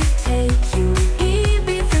music take you.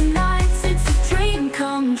 Ibiza nights, it's a dream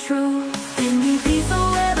come true. In Ibiza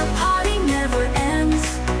where the party never ends.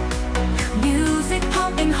 Music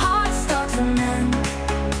pumping, hearts start to mend.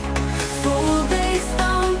 Full bass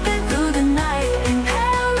thumping through the night. In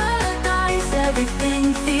paradise,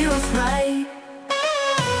 everything feels right.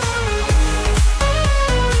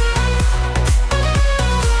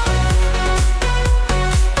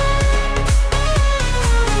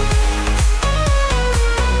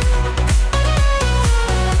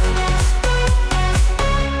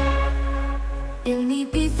 In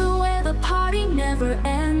Ibiza where the party never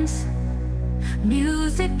ends.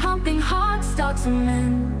 Music pumping, hearts start to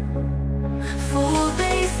mend. Full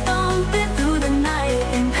bass thumping through the night.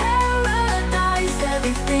 In paradise,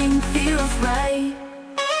 everything feels right.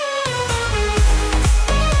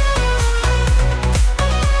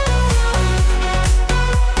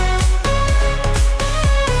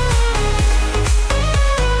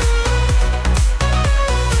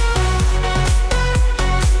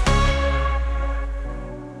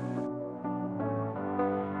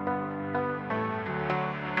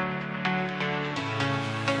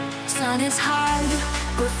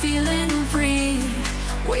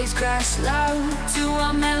 crash loud to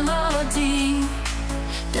a melody.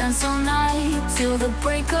 Dance all night till the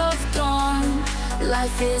break of dawn.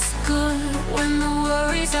 Life is good when the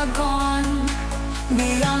worries are gone.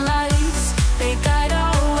 Neon lights, they guide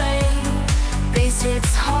our way. Bass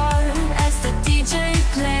hits hard as the DJ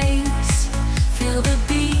plays. Feel the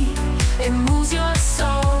beat, it moves your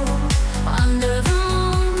soul. Under the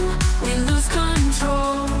moon, we lose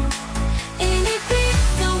control. In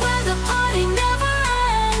Ibiza where the party never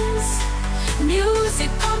ends. Music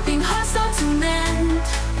pumping, hearts start to mend.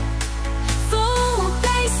 Full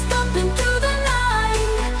bass thumping through the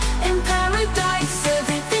night. In paradise,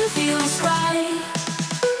 everything feels right.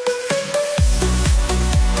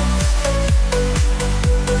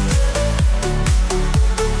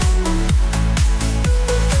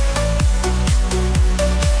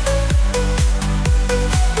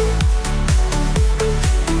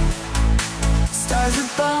 Stars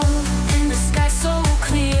above, in the sky so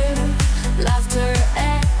clear. Laughter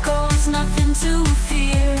echoes, nothing to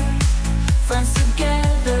fear. Friends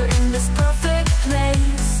together in this perfect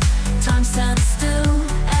place. Time stands still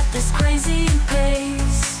at this crazy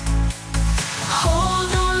pace.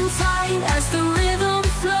 Hold on tight as the rhythm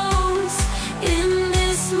flows. In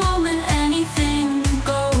this moment anything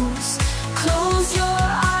goes. Close your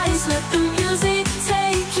eyes, let the music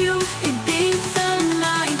take you. Ibiza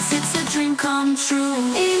nights, it's a dream come true.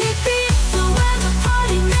 In Ibiza where the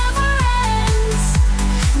party never ends.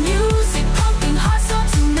 Music pumping, hearts start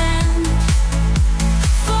to mend.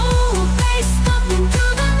 Full bass thumping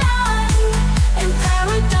through the night. In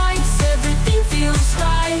paradise, everything feels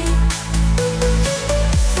right.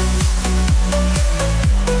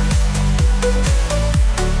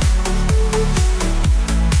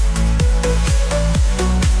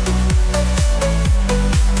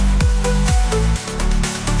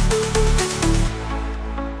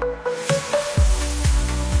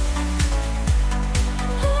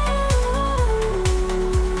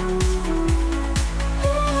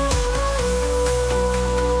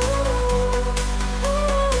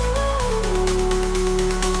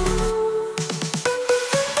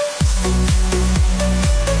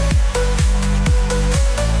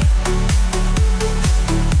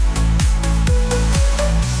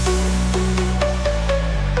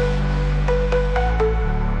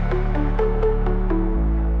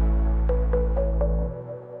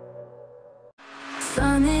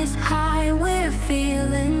 Sun is high, we're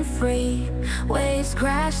feeling free. Waves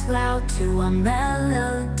crash loud to a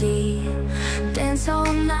melody. Dance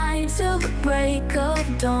all night till the break of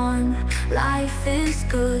dawn. Life is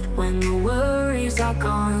good when the worries are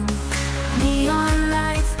gone. Neon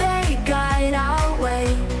lights, they guide our way.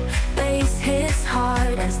 Bass hits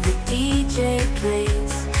hard as the DJ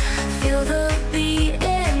plays. Feel the beat,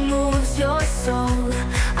 it moves your soul.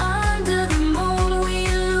 Under the moon, we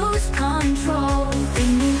lose control.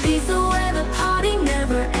 In Ibiza where the party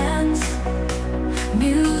never ends.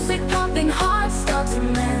 Music pumping, hearts start to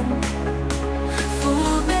mend.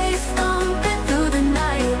 Full bass thumping through the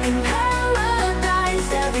night. In paradise,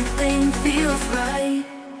 everything feels right.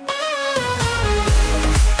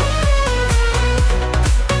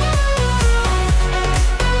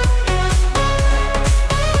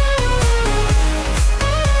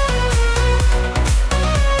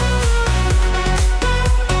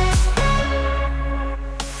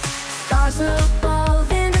 Stars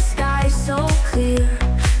above, in the sky so clear.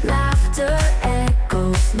 Laughter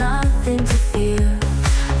echoes, nothing to fear.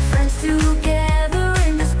 Friends together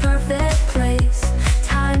in this perfect place.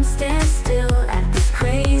 Time stands still at this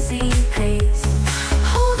crazy pace.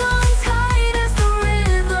 Hold on tight as the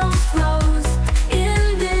rhythm flows.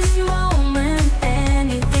 In this moment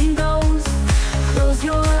anything goes. Close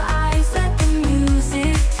your eyes, let the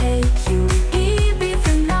music take you.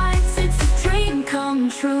 Ibiza nights, it's a dream come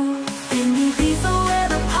true. In Ibiza where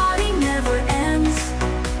the party never ends.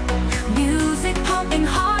 Music pumping,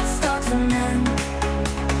 hearts start to mend.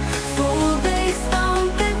 Full bass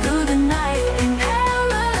thumping through the night. In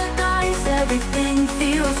paradise, everything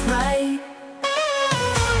feels right.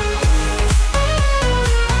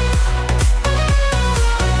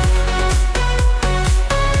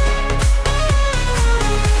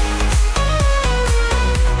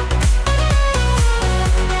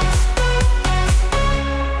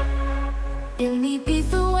 In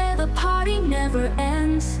Ibiza where the party never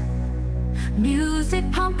ends. Music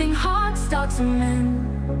pumping, hearts start to mend.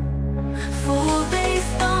 Full bass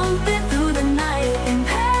thumping through the night. In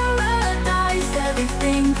paradise,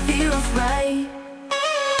 everything feels right.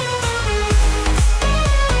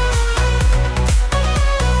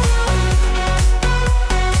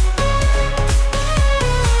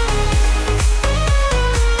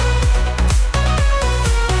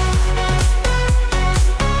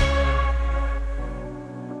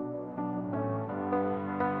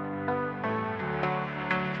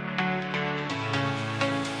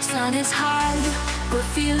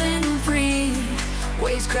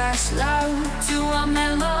 crash loud to a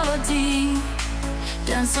melody.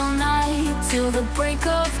 Dance all night till the break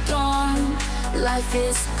of dawn. Life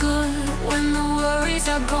is good when the worries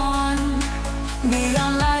are gone.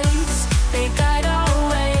 Neon lights, they guide our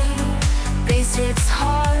way. Bass hits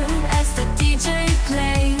hard as the DJ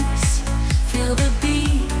plays. Feel the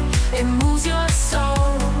beat, it moves your soul.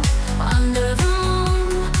 Under the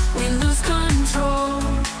moon, we lose control.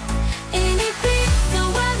 In Ibiza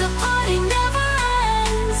where the party never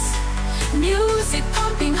ends. Music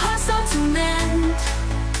pumping, hearts start to mend.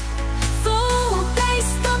 Full bass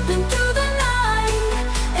thumping through the night.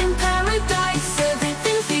 In paradise,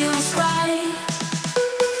 everything feels right.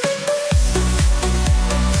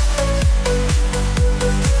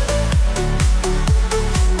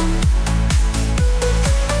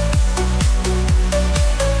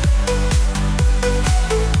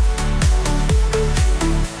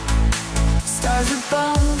 Stars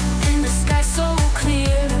above, in the sky so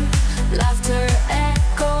clear. Laughter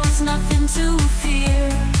echoes, nothing to fear.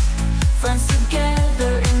 Friends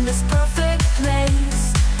together in this perfect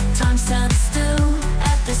place. Time stands still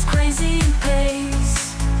at this crazy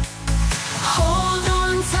pace. Hold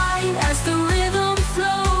on tight as the rhythm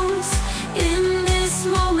flows. In this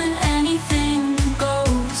moment anything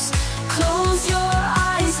goes. Close your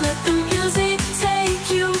eyes, let the music take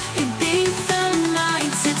you. Ibiza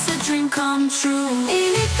nights, it's a dream come true.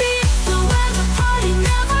 In Ibiza where the party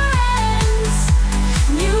never ends.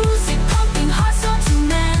 Music pumping, hearts start to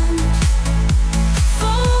mend.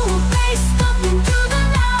 Full bass thumping through the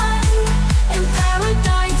night. In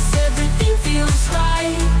paradise, everything feels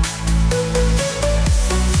right.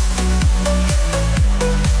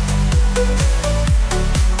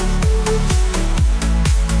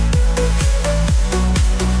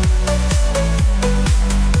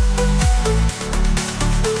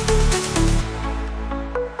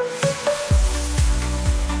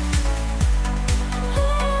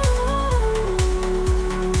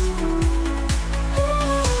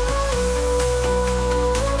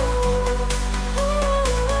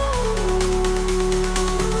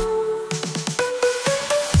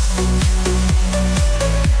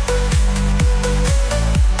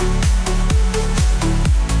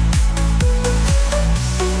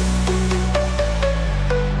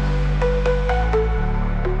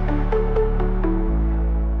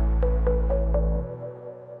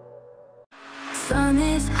 Sun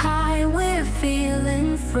is high, we're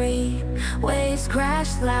feeling free. Waves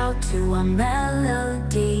crash loud to a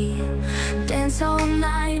melody. Dance all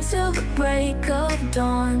night till the break of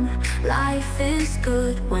dawn. Life is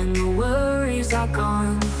good when the worries are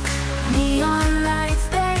gone. Neon lights,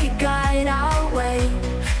 they guide our way.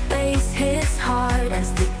 Bass hits hard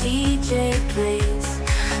as the DJ plays.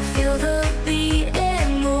 Feel the beat, it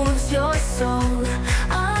moves your soul.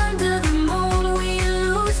 Under the moon, we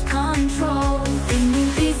lose control. In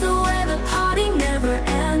Ibiza where the party never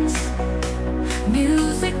ends.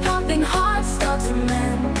 Music pumping, hearts start to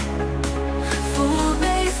mend. Full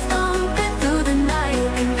bass thumping through the night.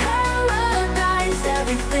 In paradise,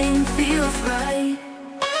 everything feels right.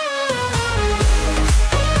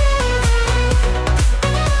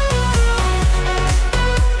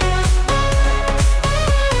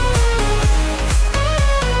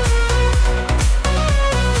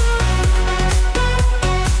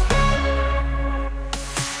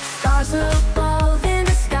 Stars above, in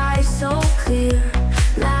the sky so clear.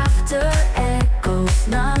 Laughter echoes,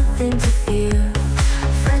 nothing to fear.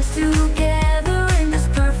 Friends together in this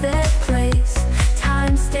perfect place.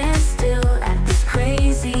 Time stands still at this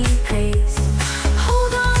crazy pace.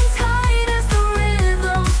 Hold on tight as the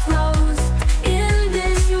rhythm flows. In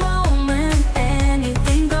this moment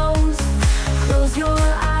anything goes. Close your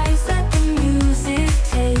eyes, let the music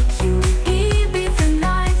take you. Ibiza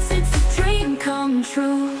nights, it's a dream come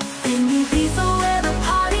true. In Ibiza where the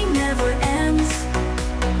party never ends.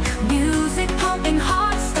 Music pumping,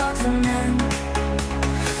 hearts start to mend.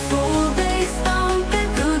 Full bass thumping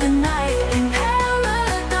through the night. In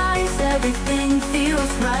paradise, everything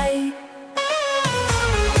feels right.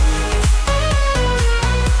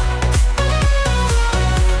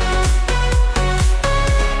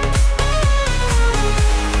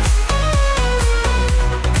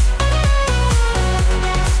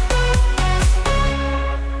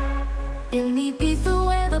 In Ibiza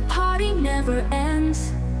where the party never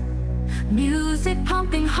ends. Music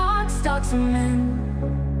pumping, hearts start to mend.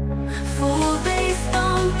 Full bass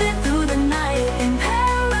thumping through the night. In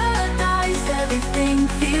paradise, everything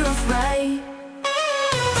feels right.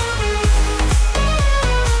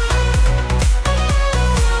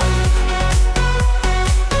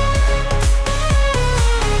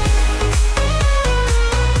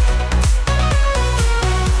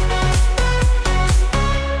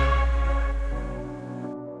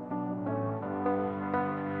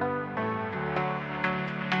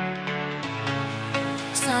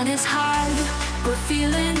 sun is hard, we're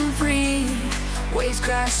feeling free. Waves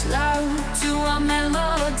crash loud to our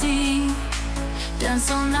melody. Dance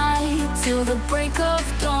all night till the break of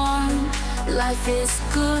dawn. Life is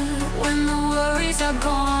good when the worries are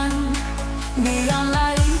gone. Neon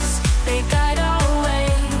lights, they guide our way.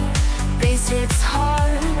 Bass hits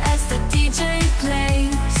hard as the DJ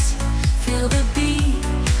plays. Feel the beat,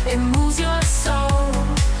 it moves your soul.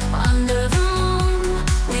 Under the moon,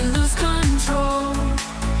 we lose control.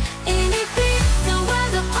 In Ibiza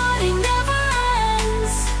where the party never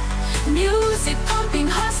ends. Music pumping,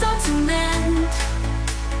 hearts start to mend.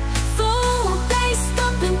 Full bass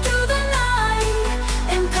thumping through the night.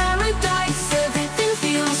 In paradise, everything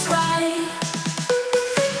feels right.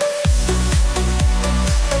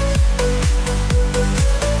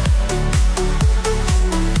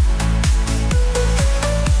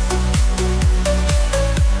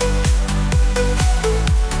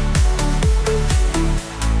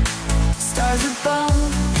 Stars above,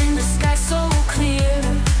 in the sky so clear.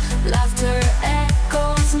 Laughter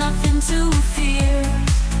echoes, nothing to fear.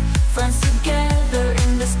 Friends together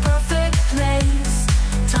in this perfect place.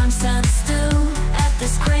 Time stands still at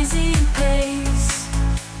this crazy pace.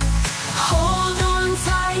 Hold on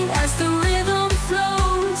tight as the rhythm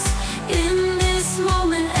flows. In this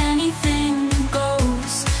moment anything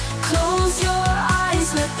goes. Close your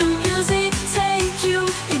eyes, let the music take you.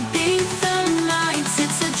 Ibiza nights,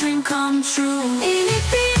 it's a dream come true. In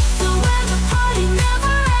Ibiza where the party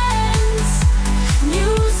never ends.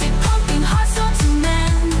 Music pumping, hearts start to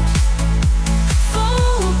mend.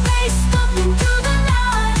 Full bass thumping through the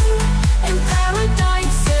night. In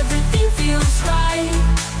paradise, everything feels right.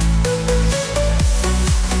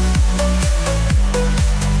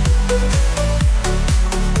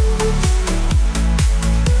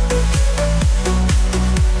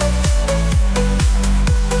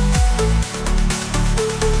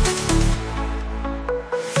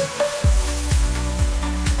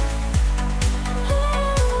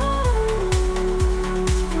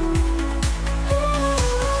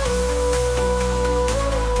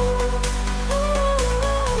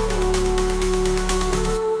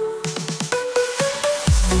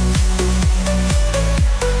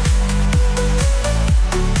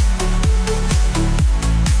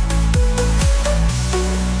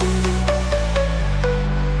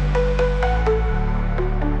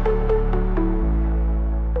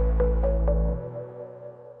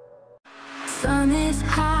 Sun is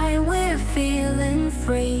high, we're feeling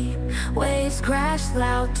free. Waves crash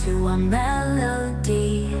loud to our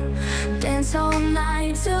melody. Dance all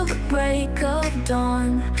night till the break of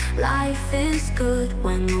dawn. Life is good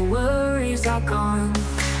when the worries are gone.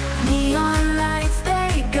 Neon lights,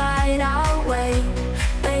 they guide our way.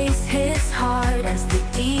 Bass hits hard as the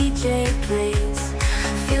DJ plays.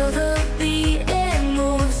 Feel the beat, it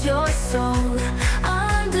moves your soul.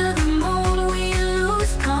 Under the moon, we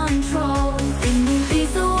lose control. In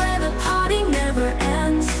Ibiza where the party never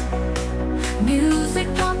ends. Music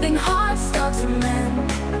pumping, hearts start to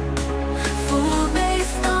mend.